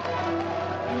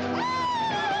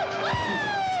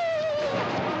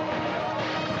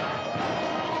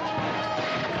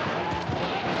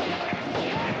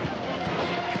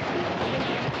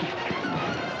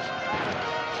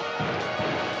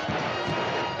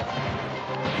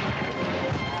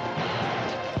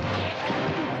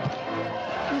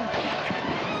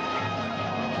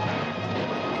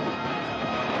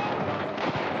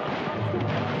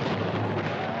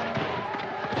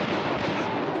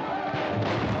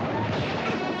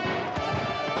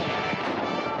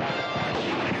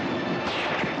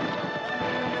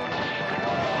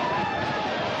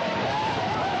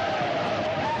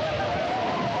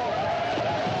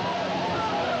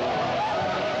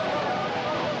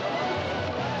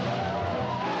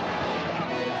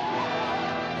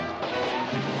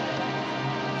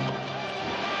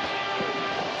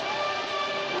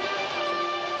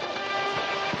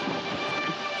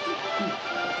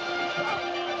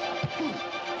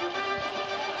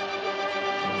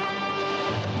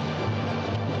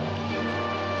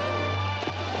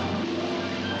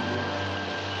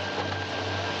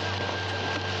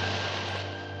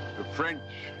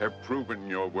 have proven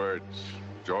your words,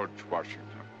 George Washington.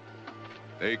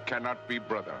 They cannot be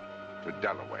brother to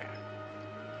Delaware.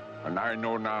 And I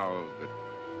know now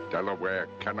that Delaware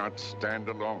cannot stand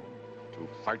alone to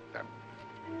fight them.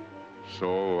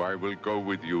 So I will go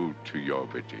with you to your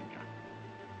Virginia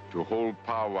to hold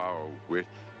powwow with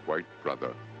white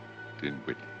brother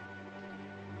Dinwiddie.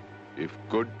 If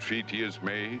good treaty is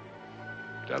made,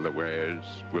 Delawares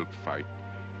will fight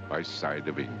by side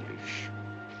of English.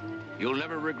 You'll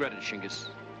never regret it, Shingus.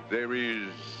 There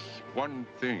is one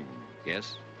thing.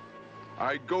 Yes?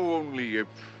 I go only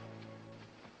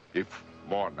if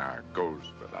Morna goes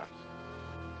with us.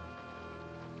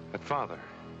 But, Father,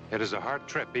 it is a hard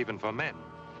trip even for men.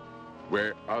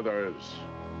 Where others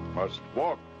must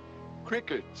walk,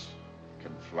 crickets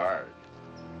can fly.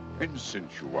 And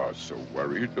since you are so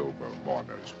worried over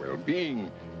Morna's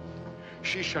well-being,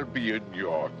 she shall be in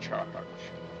your charge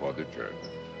for the journey.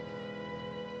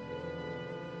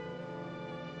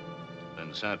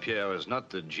 Then Saint-Pierre is not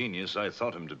the genius I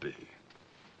thought him to be.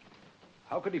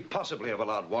 How could he possibly have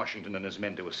allowed Washington and his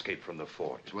men to escape from the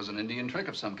fort? It was an Indian trick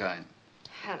of some kind.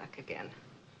 Hannock again.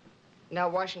 Now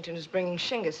Washington is bringing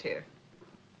Shingus here.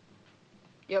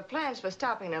 Your plans for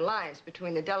stopping an alliance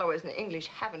between the Delawares and the English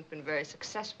haven't been very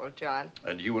successful, John.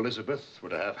 And you, Elizabeth, were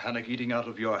to have Hannock eating out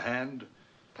of your hand?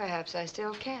 Perhaps I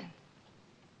still can.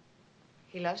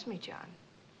 He loves me, John.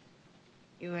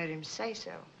 You heard him say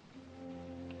so.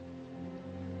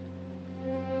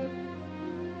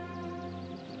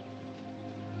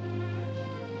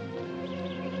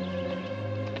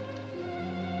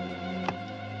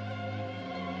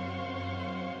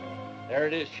 There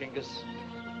it is, Shingus.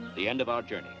 The end of our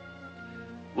journey.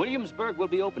 Williamsburg will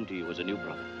be open to you as a new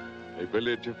brother. A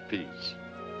village of peace.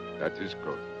 That is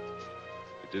good.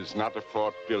 It is not a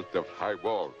fort built of high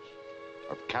walls,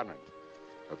 of cannon,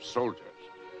 of soldiers.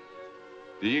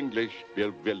 The English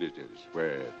build villages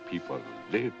where people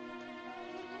live,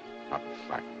 not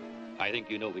fight. I think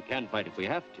you know we can fight if we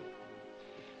have to.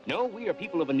 No, we are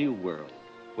people of a new world,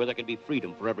 where there can be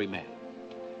freedom for every man.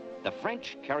 The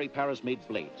French carry Paris-made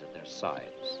blades at their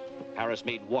sides,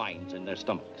 Paris-made wines in their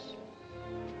stomachs.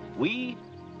 We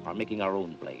are making our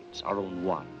own blades, our own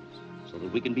wines, so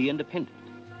that we can be independent.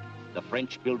 The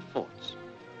French build forts.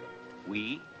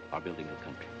 We are building a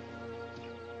country.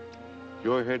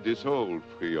 Your head is old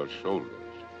for your shoulders.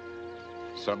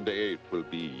 Someday it will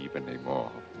be even a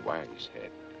more wise head.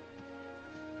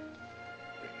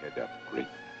 A head of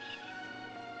greatness.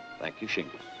 Thank you,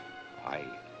 Shingus.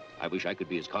 I wish I could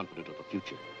be as confident of the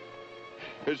future.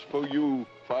 As for you,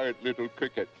 quiet little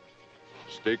cricket,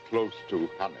 stay close to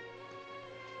Hannock.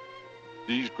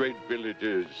 These great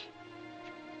villages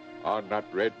are not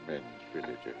red men's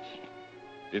villages.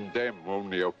 In them,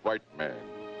 only a white man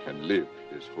can live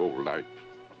his whole life.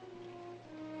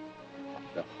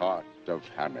 The heart of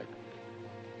Hannock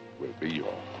will be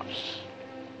yours.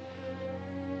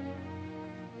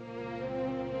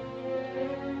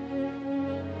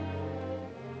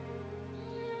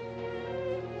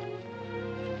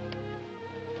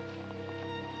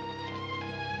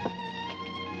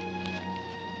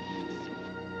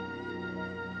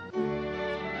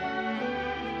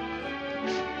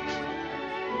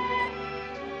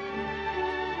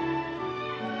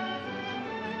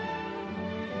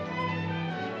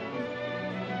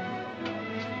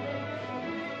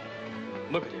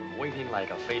 Look at him, waiting like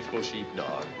a faithful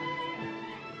sheepdog.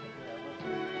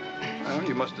 Well,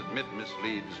 you must admit Miss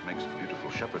Leeds makes a beautiful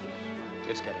shepherdess.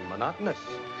 It's getting monotonous.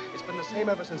 It's been the same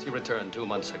ever since he returned 2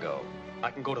 months ago.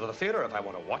 I can go to the theater if I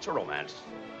want to watch a romance.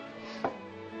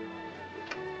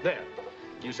 There.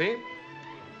 You see?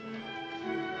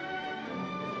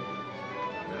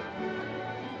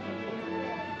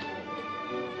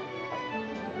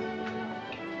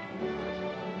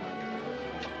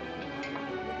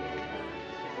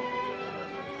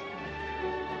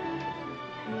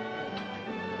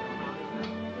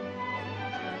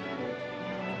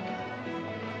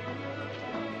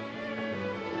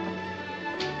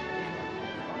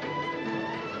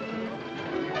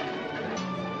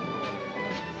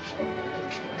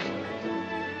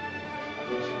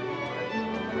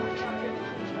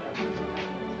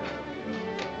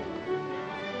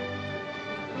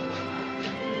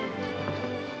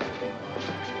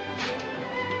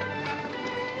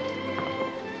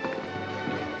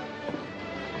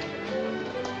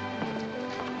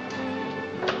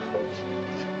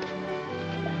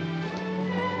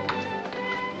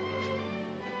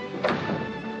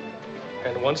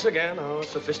 And once again, our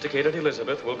sophisticated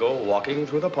Elizabeth will go walking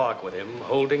through the park with him,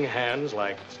 holding hands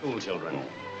like schoolchildren.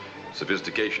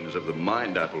 Sophistication is of the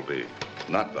mind, Appleby,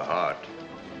 not the heart.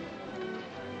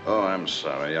 Oh, I'm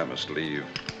sorry. I must leave.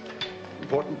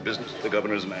 Important business at the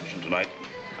governor's mansion tonight.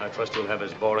 I trust you'll have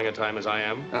as boring a time as I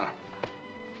am. Ah.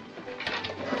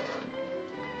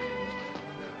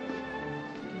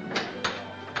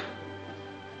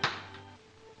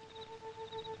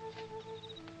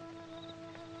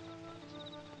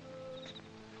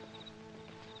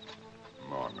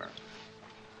 Mona,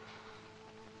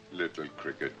 little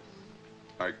cricket,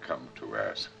 I come to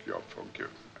ask your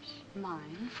forgiveness.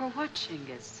 Mine? For what,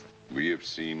 Shingus? We have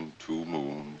seen 2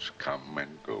 moons come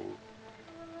and go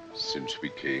since we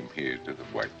came here to the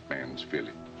white man's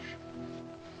village.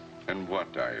 And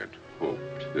what I had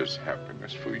hoped as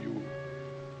happiness for you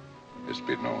has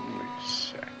been only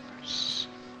sadness.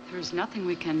 There's nothing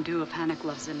we can do if Hannock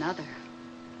loves another.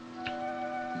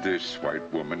 This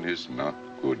white woman is not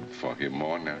good for him,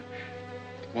 Mona.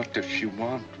 What does she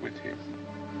want with him?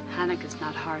 Hannock is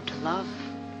not hard to love.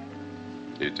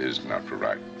 It is not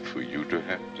right for you to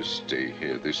have to stay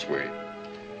here this way.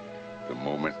 The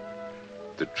moment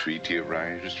the treaty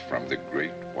arrives from the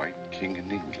great white king in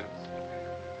England,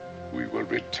 we will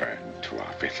return to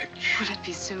our village. Will it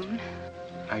be soon?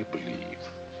 I believe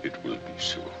it will be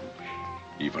soon.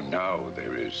 Even now,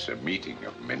 there is a meeting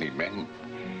of many men.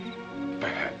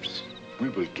 Perhaps we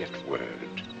will get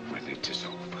word when it is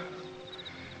over.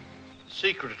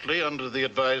 Secretly, under the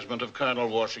advisement of Colonel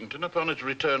Washington, upon his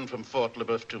return from Fort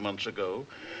LeBoeuf 2 months ago,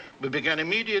 we began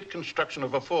immediate construction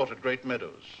of a fort at Great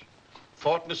Meadows.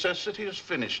 Fort Necessity is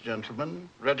finished, gentlemen,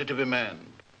 ready to be manned.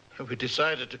 We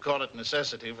decided to call it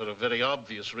Necessity for a very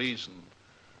obvious reason.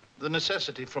 The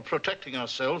necessity for protecting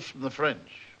ourselves from the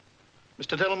French.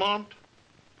 Mr. Delmont,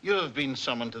 you have been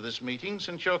summoned to this meeting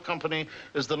since your company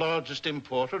is the largest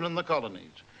importer in the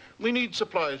colonies. We need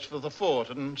supplies for the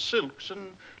fort and silks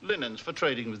and linens for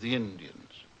trading with the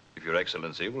Indians. If Your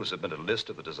Excellency will submit a list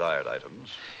of the desired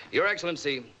items. Your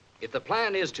Excellency, if the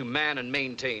plan is to man and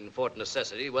maintain Fort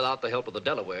Necessity without the help of the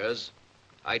Delawares,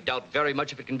 I doubt very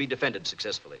much if it can be defended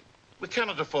successfully. We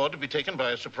cannot afford to be taken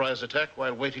by a surprise attack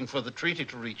while waiting for the treaty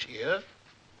to reach here.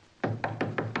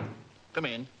 Come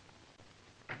in.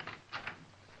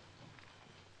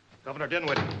 Governor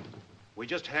Dinwiddie, we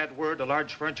just had word a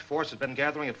large French force has been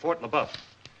gathering at Fort LeBoeuf,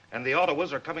 and the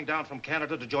Ottawas are coming down from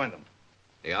Canada to join them.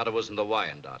 The Ottawas and the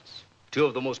Wyandots, 2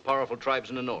 of the most powerful tribes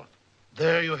in the north.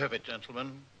 There you have it,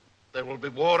 gentlemen. There will be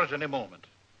war at any moment.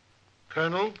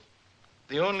 Colonel,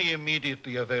 the only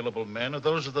immediately available men are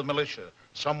those of the militia,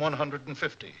 some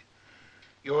 150.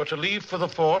 You are to leave for the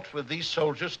fort with these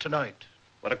soldiers tonight.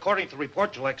 But according to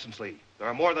report, Your Excellency, there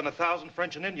are more than 1,000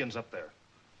 French and Indians up there.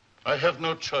 I have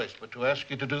no choice but to ask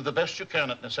you to do the best you can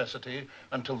at Necessity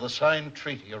until the signed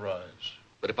treaty arrives.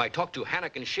 But if I talk to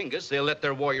Hannock and Shingus, they'll let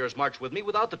their warriors march with me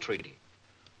without the treaty.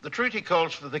 The treaty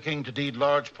calls for the king to deed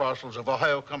large parcels of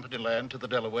Ohio Company land to the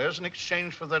Delawares in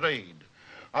exchange for their aid.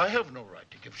 I have no right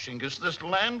to give Shingus this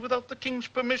land without the king's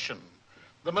permission.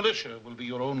 The militia will be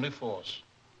your only force,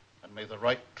 and may the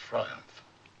right triumph.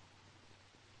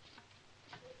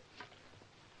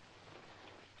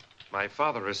 My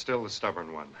father is still the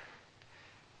stubborn one.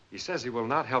 He says he will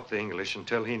not help the English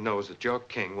until he knows that your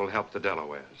king will help the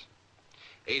Delawares.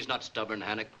 He's not stubborn,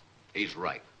 Hannock. He's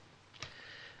right.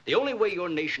 The only way your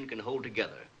nation can hold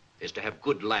together is to have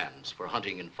good lands for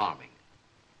hunting and farming.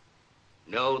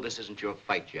 No, this isn't your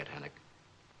fight yet, Hannock.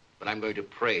 But I'm going to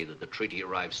pray that the treaty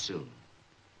arrives soon,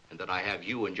 and that I have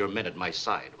you and your men at my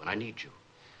side when I need you.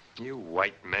 You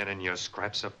white men and your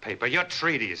scraps of paper, your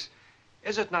treaties.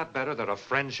 Is it not better that a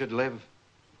friend should live?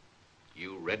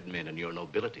 You red men and your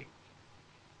nobility.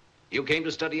 You came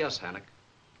to study us, Hannock.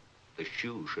 The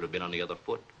shoe should have been on the other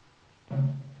foot.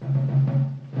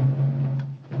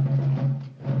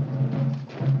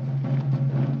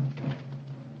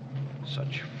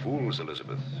 Such fools,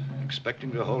 Elizabeth, expecting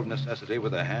to hold Necessity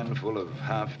with a handful of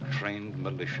half-trained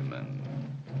militiamen.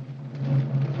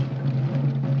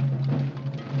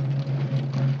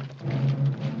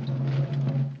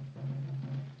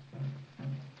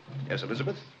 Yes,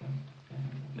 Elizabeth?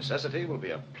 Necessity will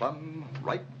be a plum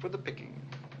ripe for the picking.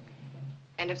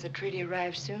 And if the treaty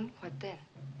arrives soon, what then?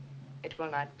 It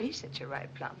will not be such a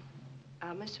ripe plum.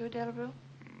 Ah, Monsieur Delvaux?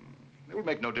 It will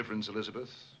make no difference,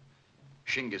 Elizabeth.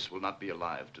 Shingus will not be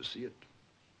alive to see it.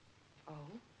 Oh?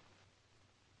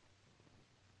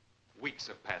 Weeks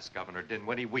have passed, Governor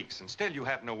Dinwiddie, weeks, and still you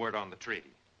have no word on the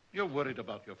treaty. You're worried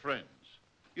about your friends.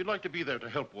 You'd like to be there to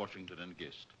help Washington and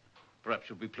Gist. Perhaps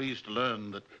you'll be pleased to learn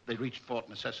that they reached Fort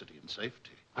Necessity in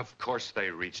safety. Of course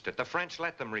they reached it. The French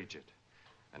let them reach it.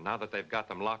 And now that they've got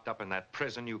them locked up in that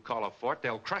prison you call a fort,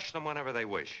 they'll crush them whenever they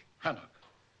wish. Hannock.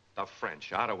 The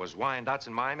French, Ottawas, Wyandots,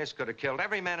 and Miamis could have killed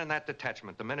every man in that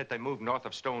detachment the minute they moved north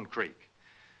of Stone Creek.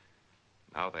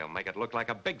 Now they'll make it look like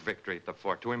a big victory at the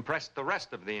fort to impress the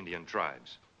rest of the Indian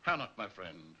tribes. Hannock, my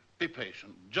friend, be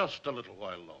patient. Just a little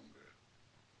while longer.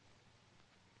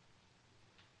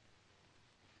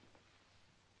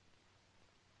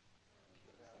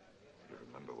 You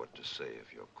remember what to say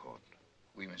if you're caught.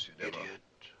 Oui, Monsieur Della. Idiot.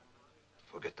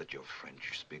 Forget that you're French.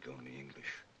 You speak only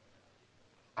English.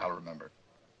 I'll remember.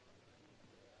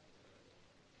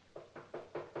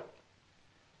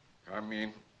 Come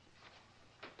in.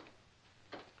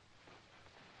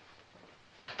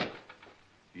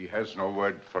 He has no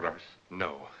word for us.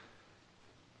 No.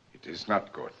 It is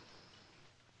not good.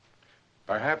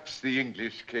 Perhaps the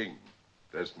English king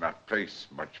does not place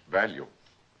much value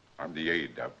on the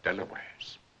aid of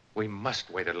Delawares. We must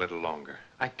wait a little longer.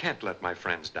 I can't let my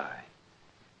friends die.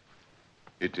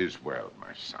 It is well,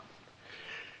 my son.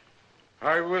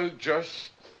 I will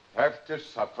just have to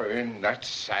suffer in that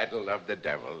saddle of the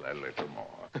devil a little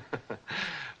more.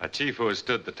 A chief who has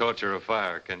stood the torture of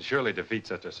fire can surely defeat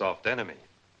such a soft enemy.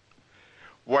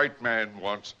 White man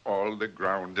wants all the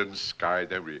ground and sky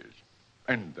there is.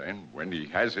 And then, when he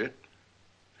has it,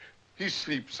 he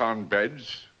sleeps on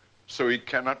beds so he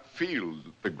cannot feel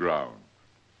the ground,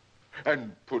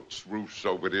 and puts roofs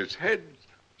over his head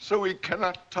so he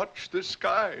cannot touch the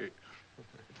sky.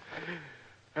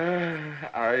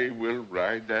 I will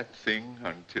ride that thing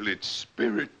until its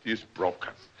spirit is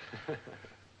broken.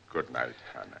 Good night,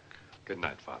 Hannock. Good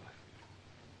night, Father.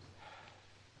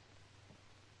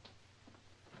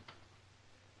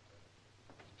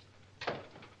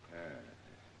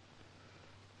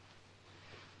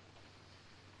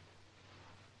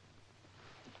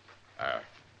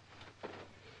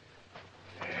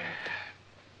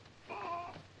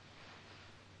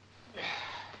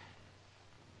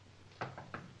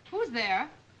 Who's there?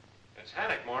 It's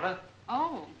Hannock, Morna.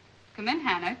 Oh, come in,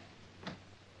 Hannock.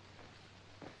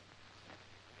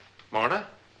 Morna?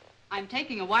 I'm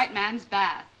taking a white man's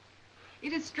bath.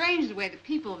 It is strange the way the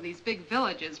people of these big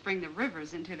villages bring the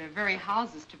rivers into their very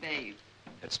houses to bathe.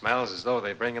 It smells as though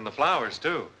they bring in the flowers,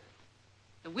 too.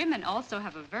 The women also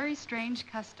have a very strange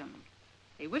custom.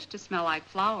 They wish to smell like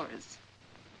flowers.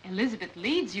 Elizabeth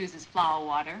Leeds uses flower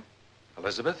water.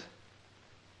 Elizabeth?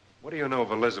 What do you know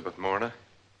of Elizabeth, Morna?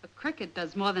 The cricket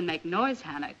does more than make noise,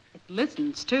 Hannock. It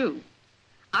listens, too.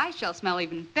 I shall smell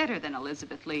even better than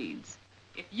Elizabeth Leeds.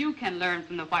 If you can learn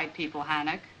from the white people,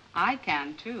 Hannock, I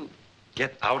can, too.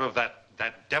 Get out of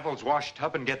that devil's wash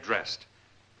tub and get dressed.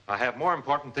 I have more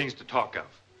important things to talk of.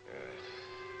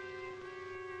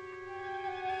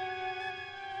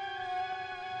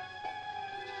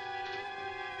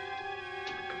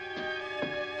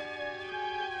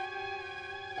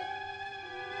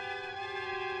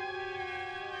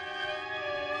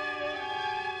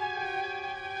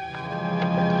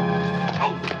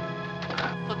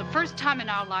 For the first time in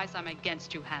our lives, I'm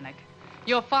against you, Hannock.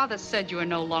 Your father said you are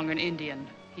no longer an Indian.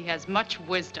 He has much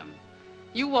wisdom.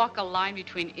 You walk a line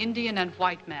between Indian and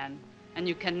white man, and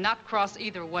you cannot cross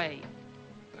either way.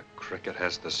 The cricket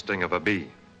has the sting of a bee.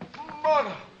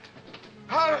 Mona!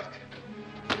 Hannock!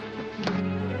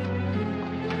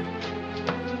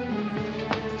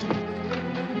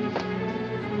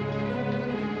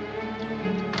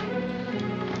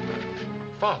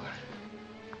 Father.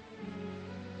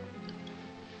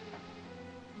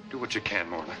 Do what you can,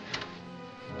 Morna.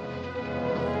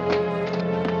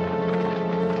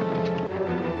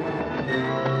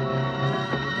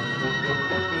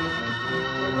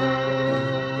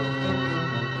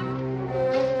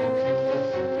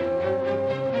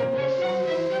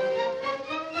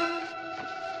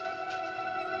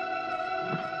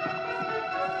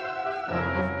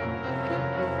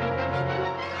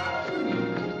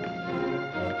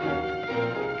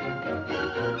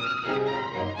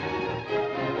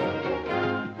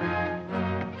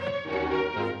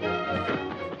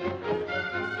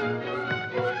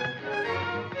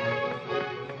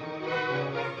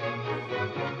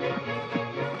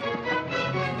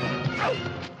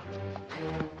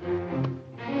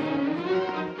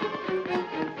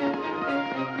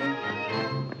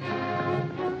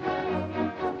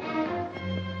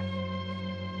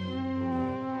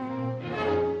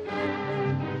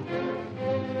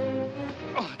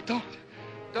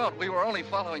 We were only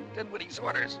following Dinwiddie's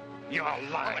orders. You're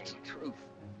lying. Oh, it's the truth.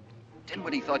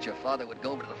 Dinwiddie thought your father would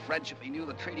go over to the French if he knew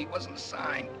the treaty wasn't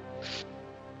signed.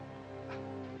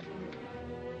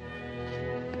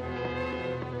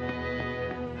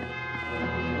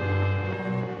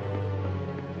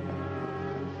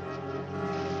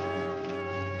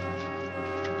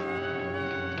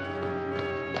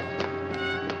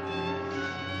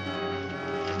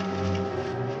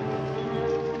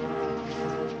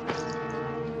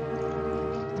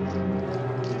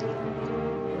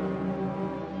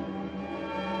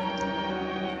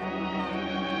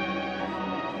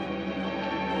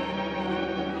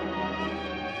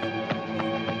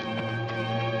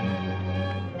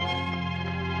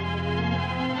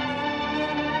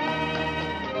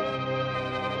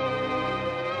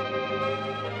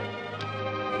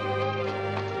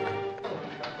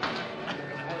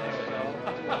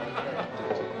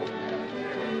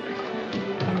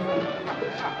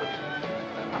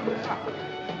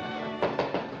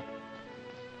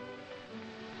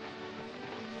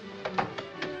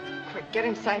 Get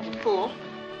inside, you fool.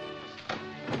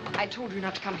 I told you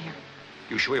not to come here.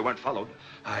 You sure you weren't followed?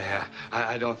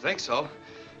 I don't think so.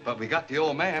 But we got the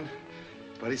old man.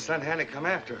 But his son Hank come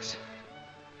after us.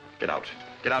 Get out.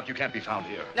 Get out. You can't be found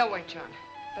here. No, wait, John.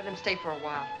 Let him stay for a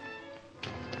while.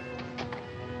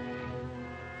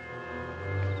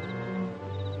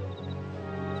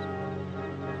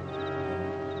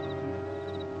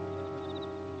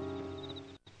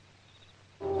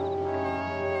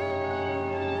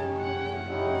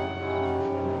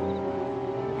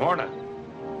 Morna.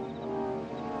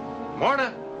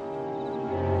 Morna.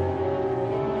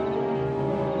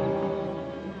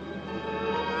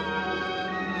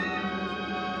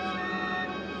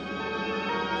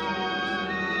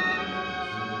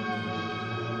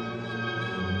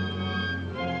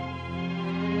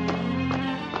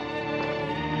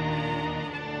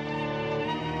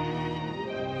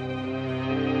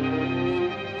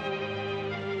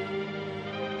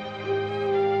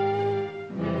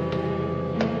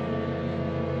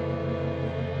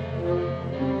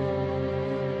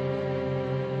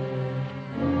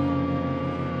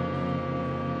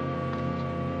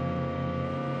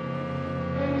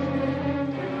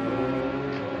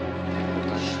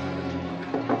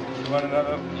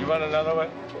 You want another one?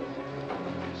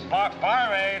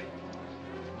 Barmaid!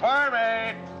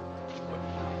 Barmaid!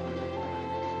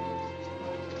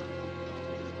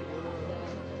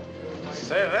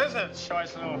 Say, there's a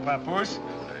choice little papoose.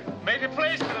 Make a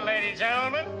place for the lady,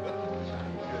 gentlemen.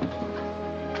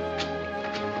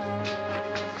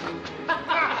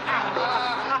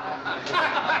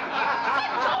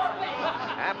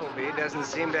 Appleby doesn't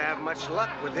seem to have much luck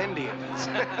with Indians.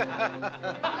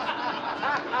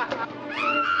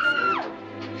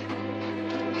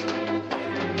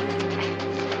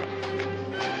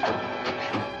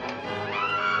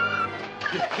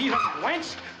 You heathen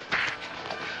wench!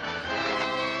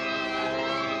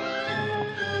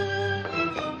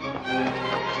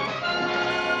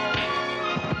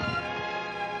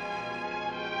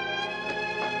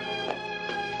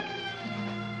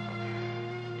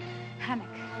 Hank,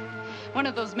 one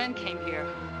of those men came here.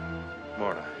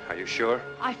 Morna, are you sure?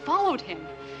 I followed him,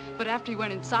 but after he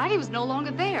went inside, he was no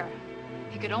longer there.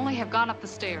 He could only have gone up the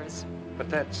stairs. But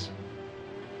that's...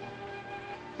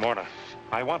 Morna,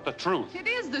 I want the truth. It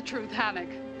is the truth, Hank.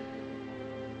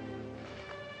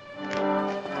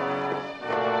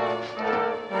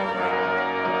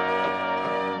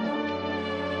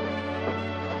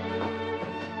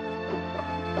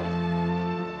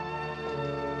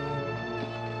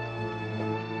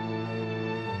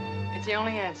 It's the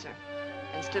only answer.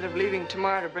 Instead of leaving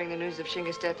tomorrow to bring the news of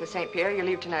Shinga's death to St. Pierre, you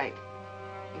leave tonight.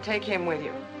 And take him with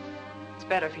you. It's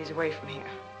better if he's away from here.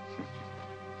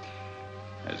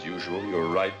 As usual, you're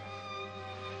right.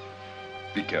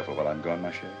 Be careful while I'm gone,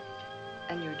 ma chérie.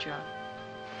 And you, John.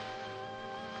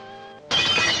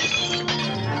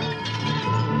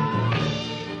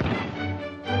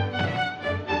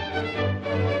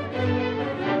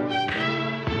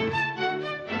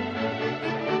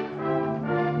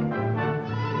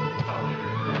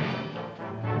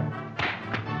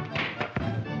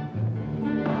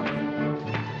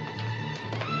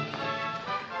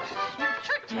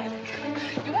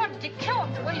 You wanted to kill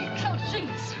him the way you killed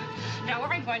Jeeves. Now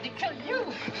I'm going to kill you.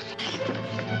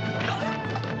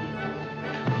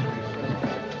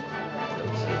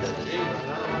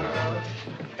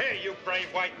 Hey, you brave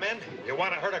white men. You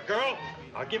want to hurt a girl?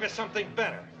 I'll give you something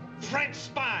better. French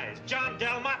spies, John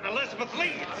Delmont and Elizabeth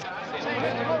Leeds.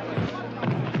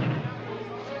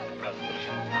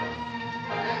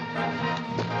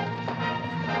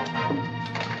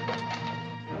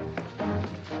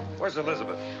 Where's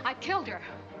Elizabeth? I killed her.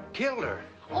 Killed her?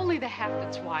 Only the half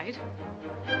that's white.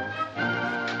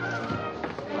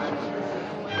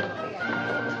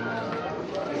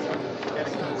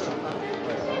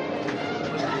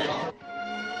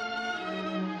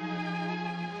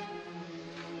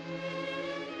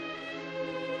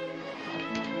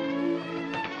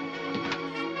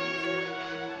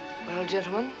 Well,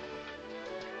 gentlemen,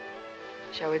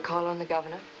 shall we call on the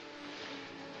governor?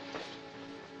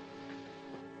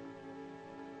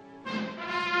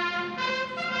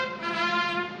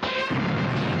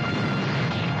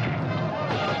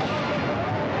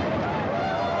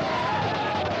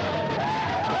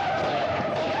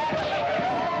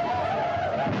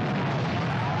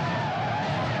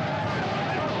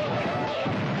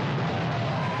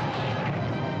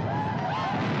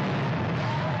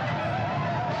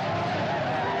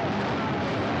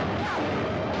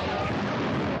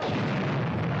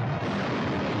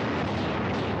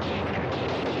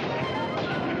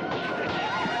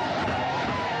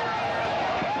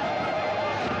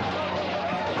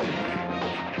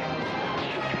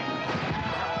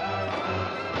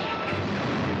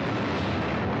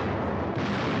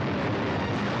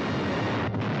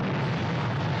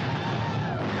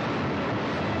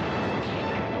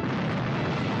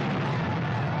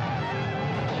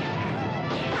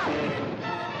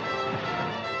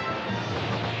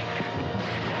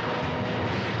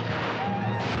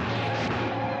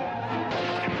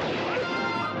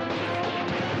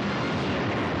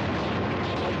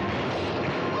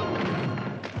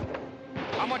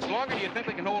 How much longer do you think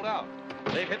they can hold out?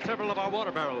 They've hit several of our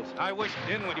water barrels. I wish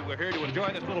Dinwiddie were here to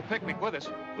enjoy this little picnic with us.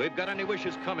 We've got any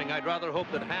wishes coming. I'd rather hope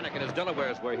that Hannock and his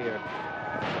Delawares were here.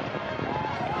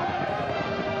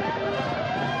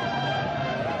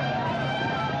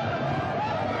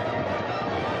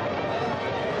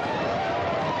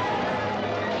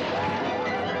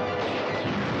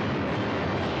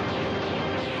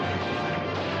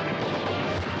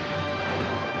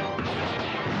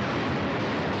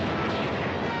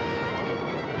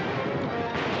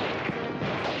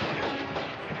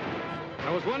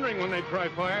 I was wondering when they'd try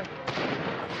fire.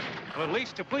 Well, at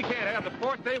least if we can't have the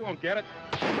port, they won't get it.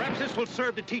 Perhaps this will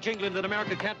serve to teach England that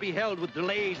America can't be held with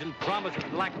delays and promises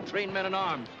and lack of trained men and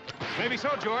arms. Maybe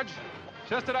so, George.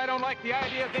 Just that I don't like the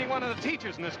idea of being one of the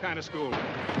teachers in this kind of school.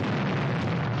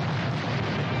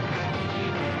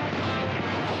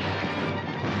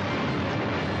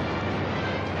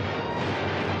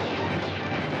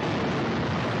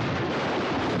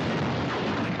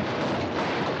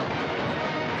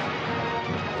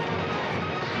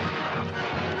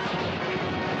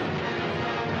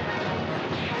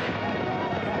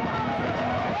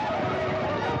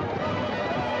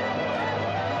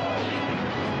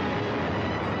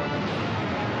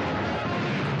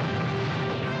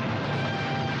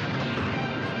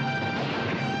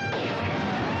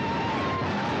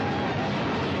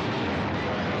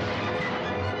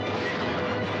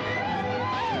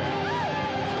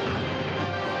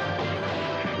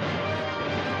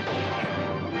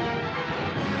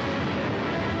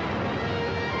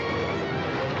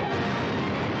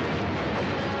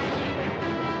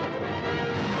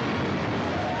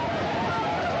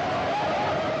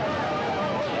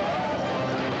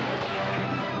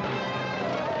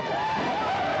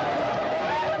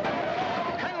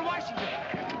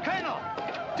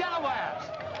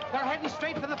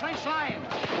 Straight for the French line.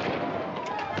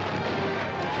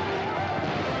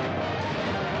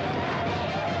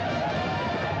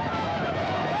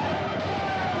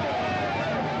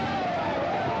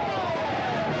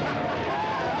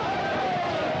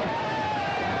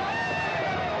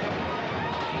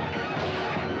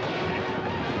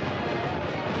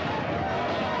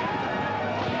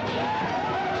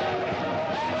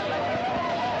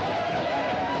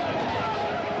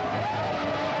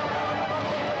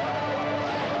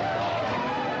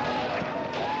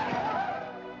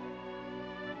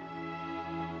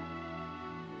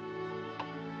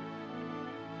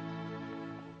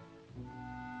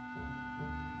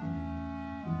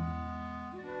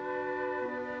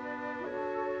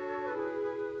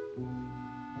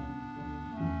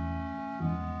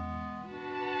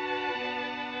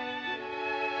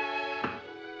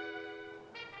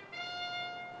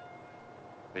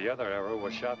 The other arrow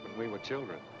was shot when we were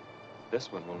children.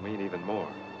 This one will mean even more.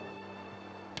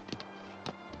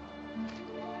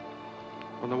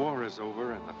 When the war is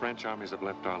over and the French armies have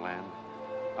left our land,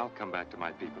 I'll come back to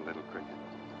my people, little Cricket.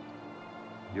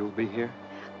 You'll be here?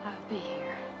 I'll be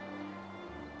here.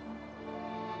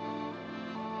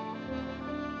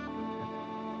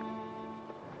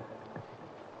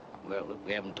 Well, if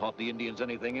we haven't taught the Indians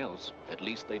anything else, at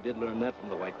least they did learn that from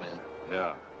the white man.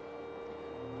 Yeah.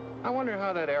 I wonder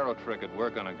how that arrow trick would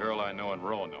work on a girl I know in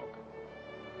Roanoke.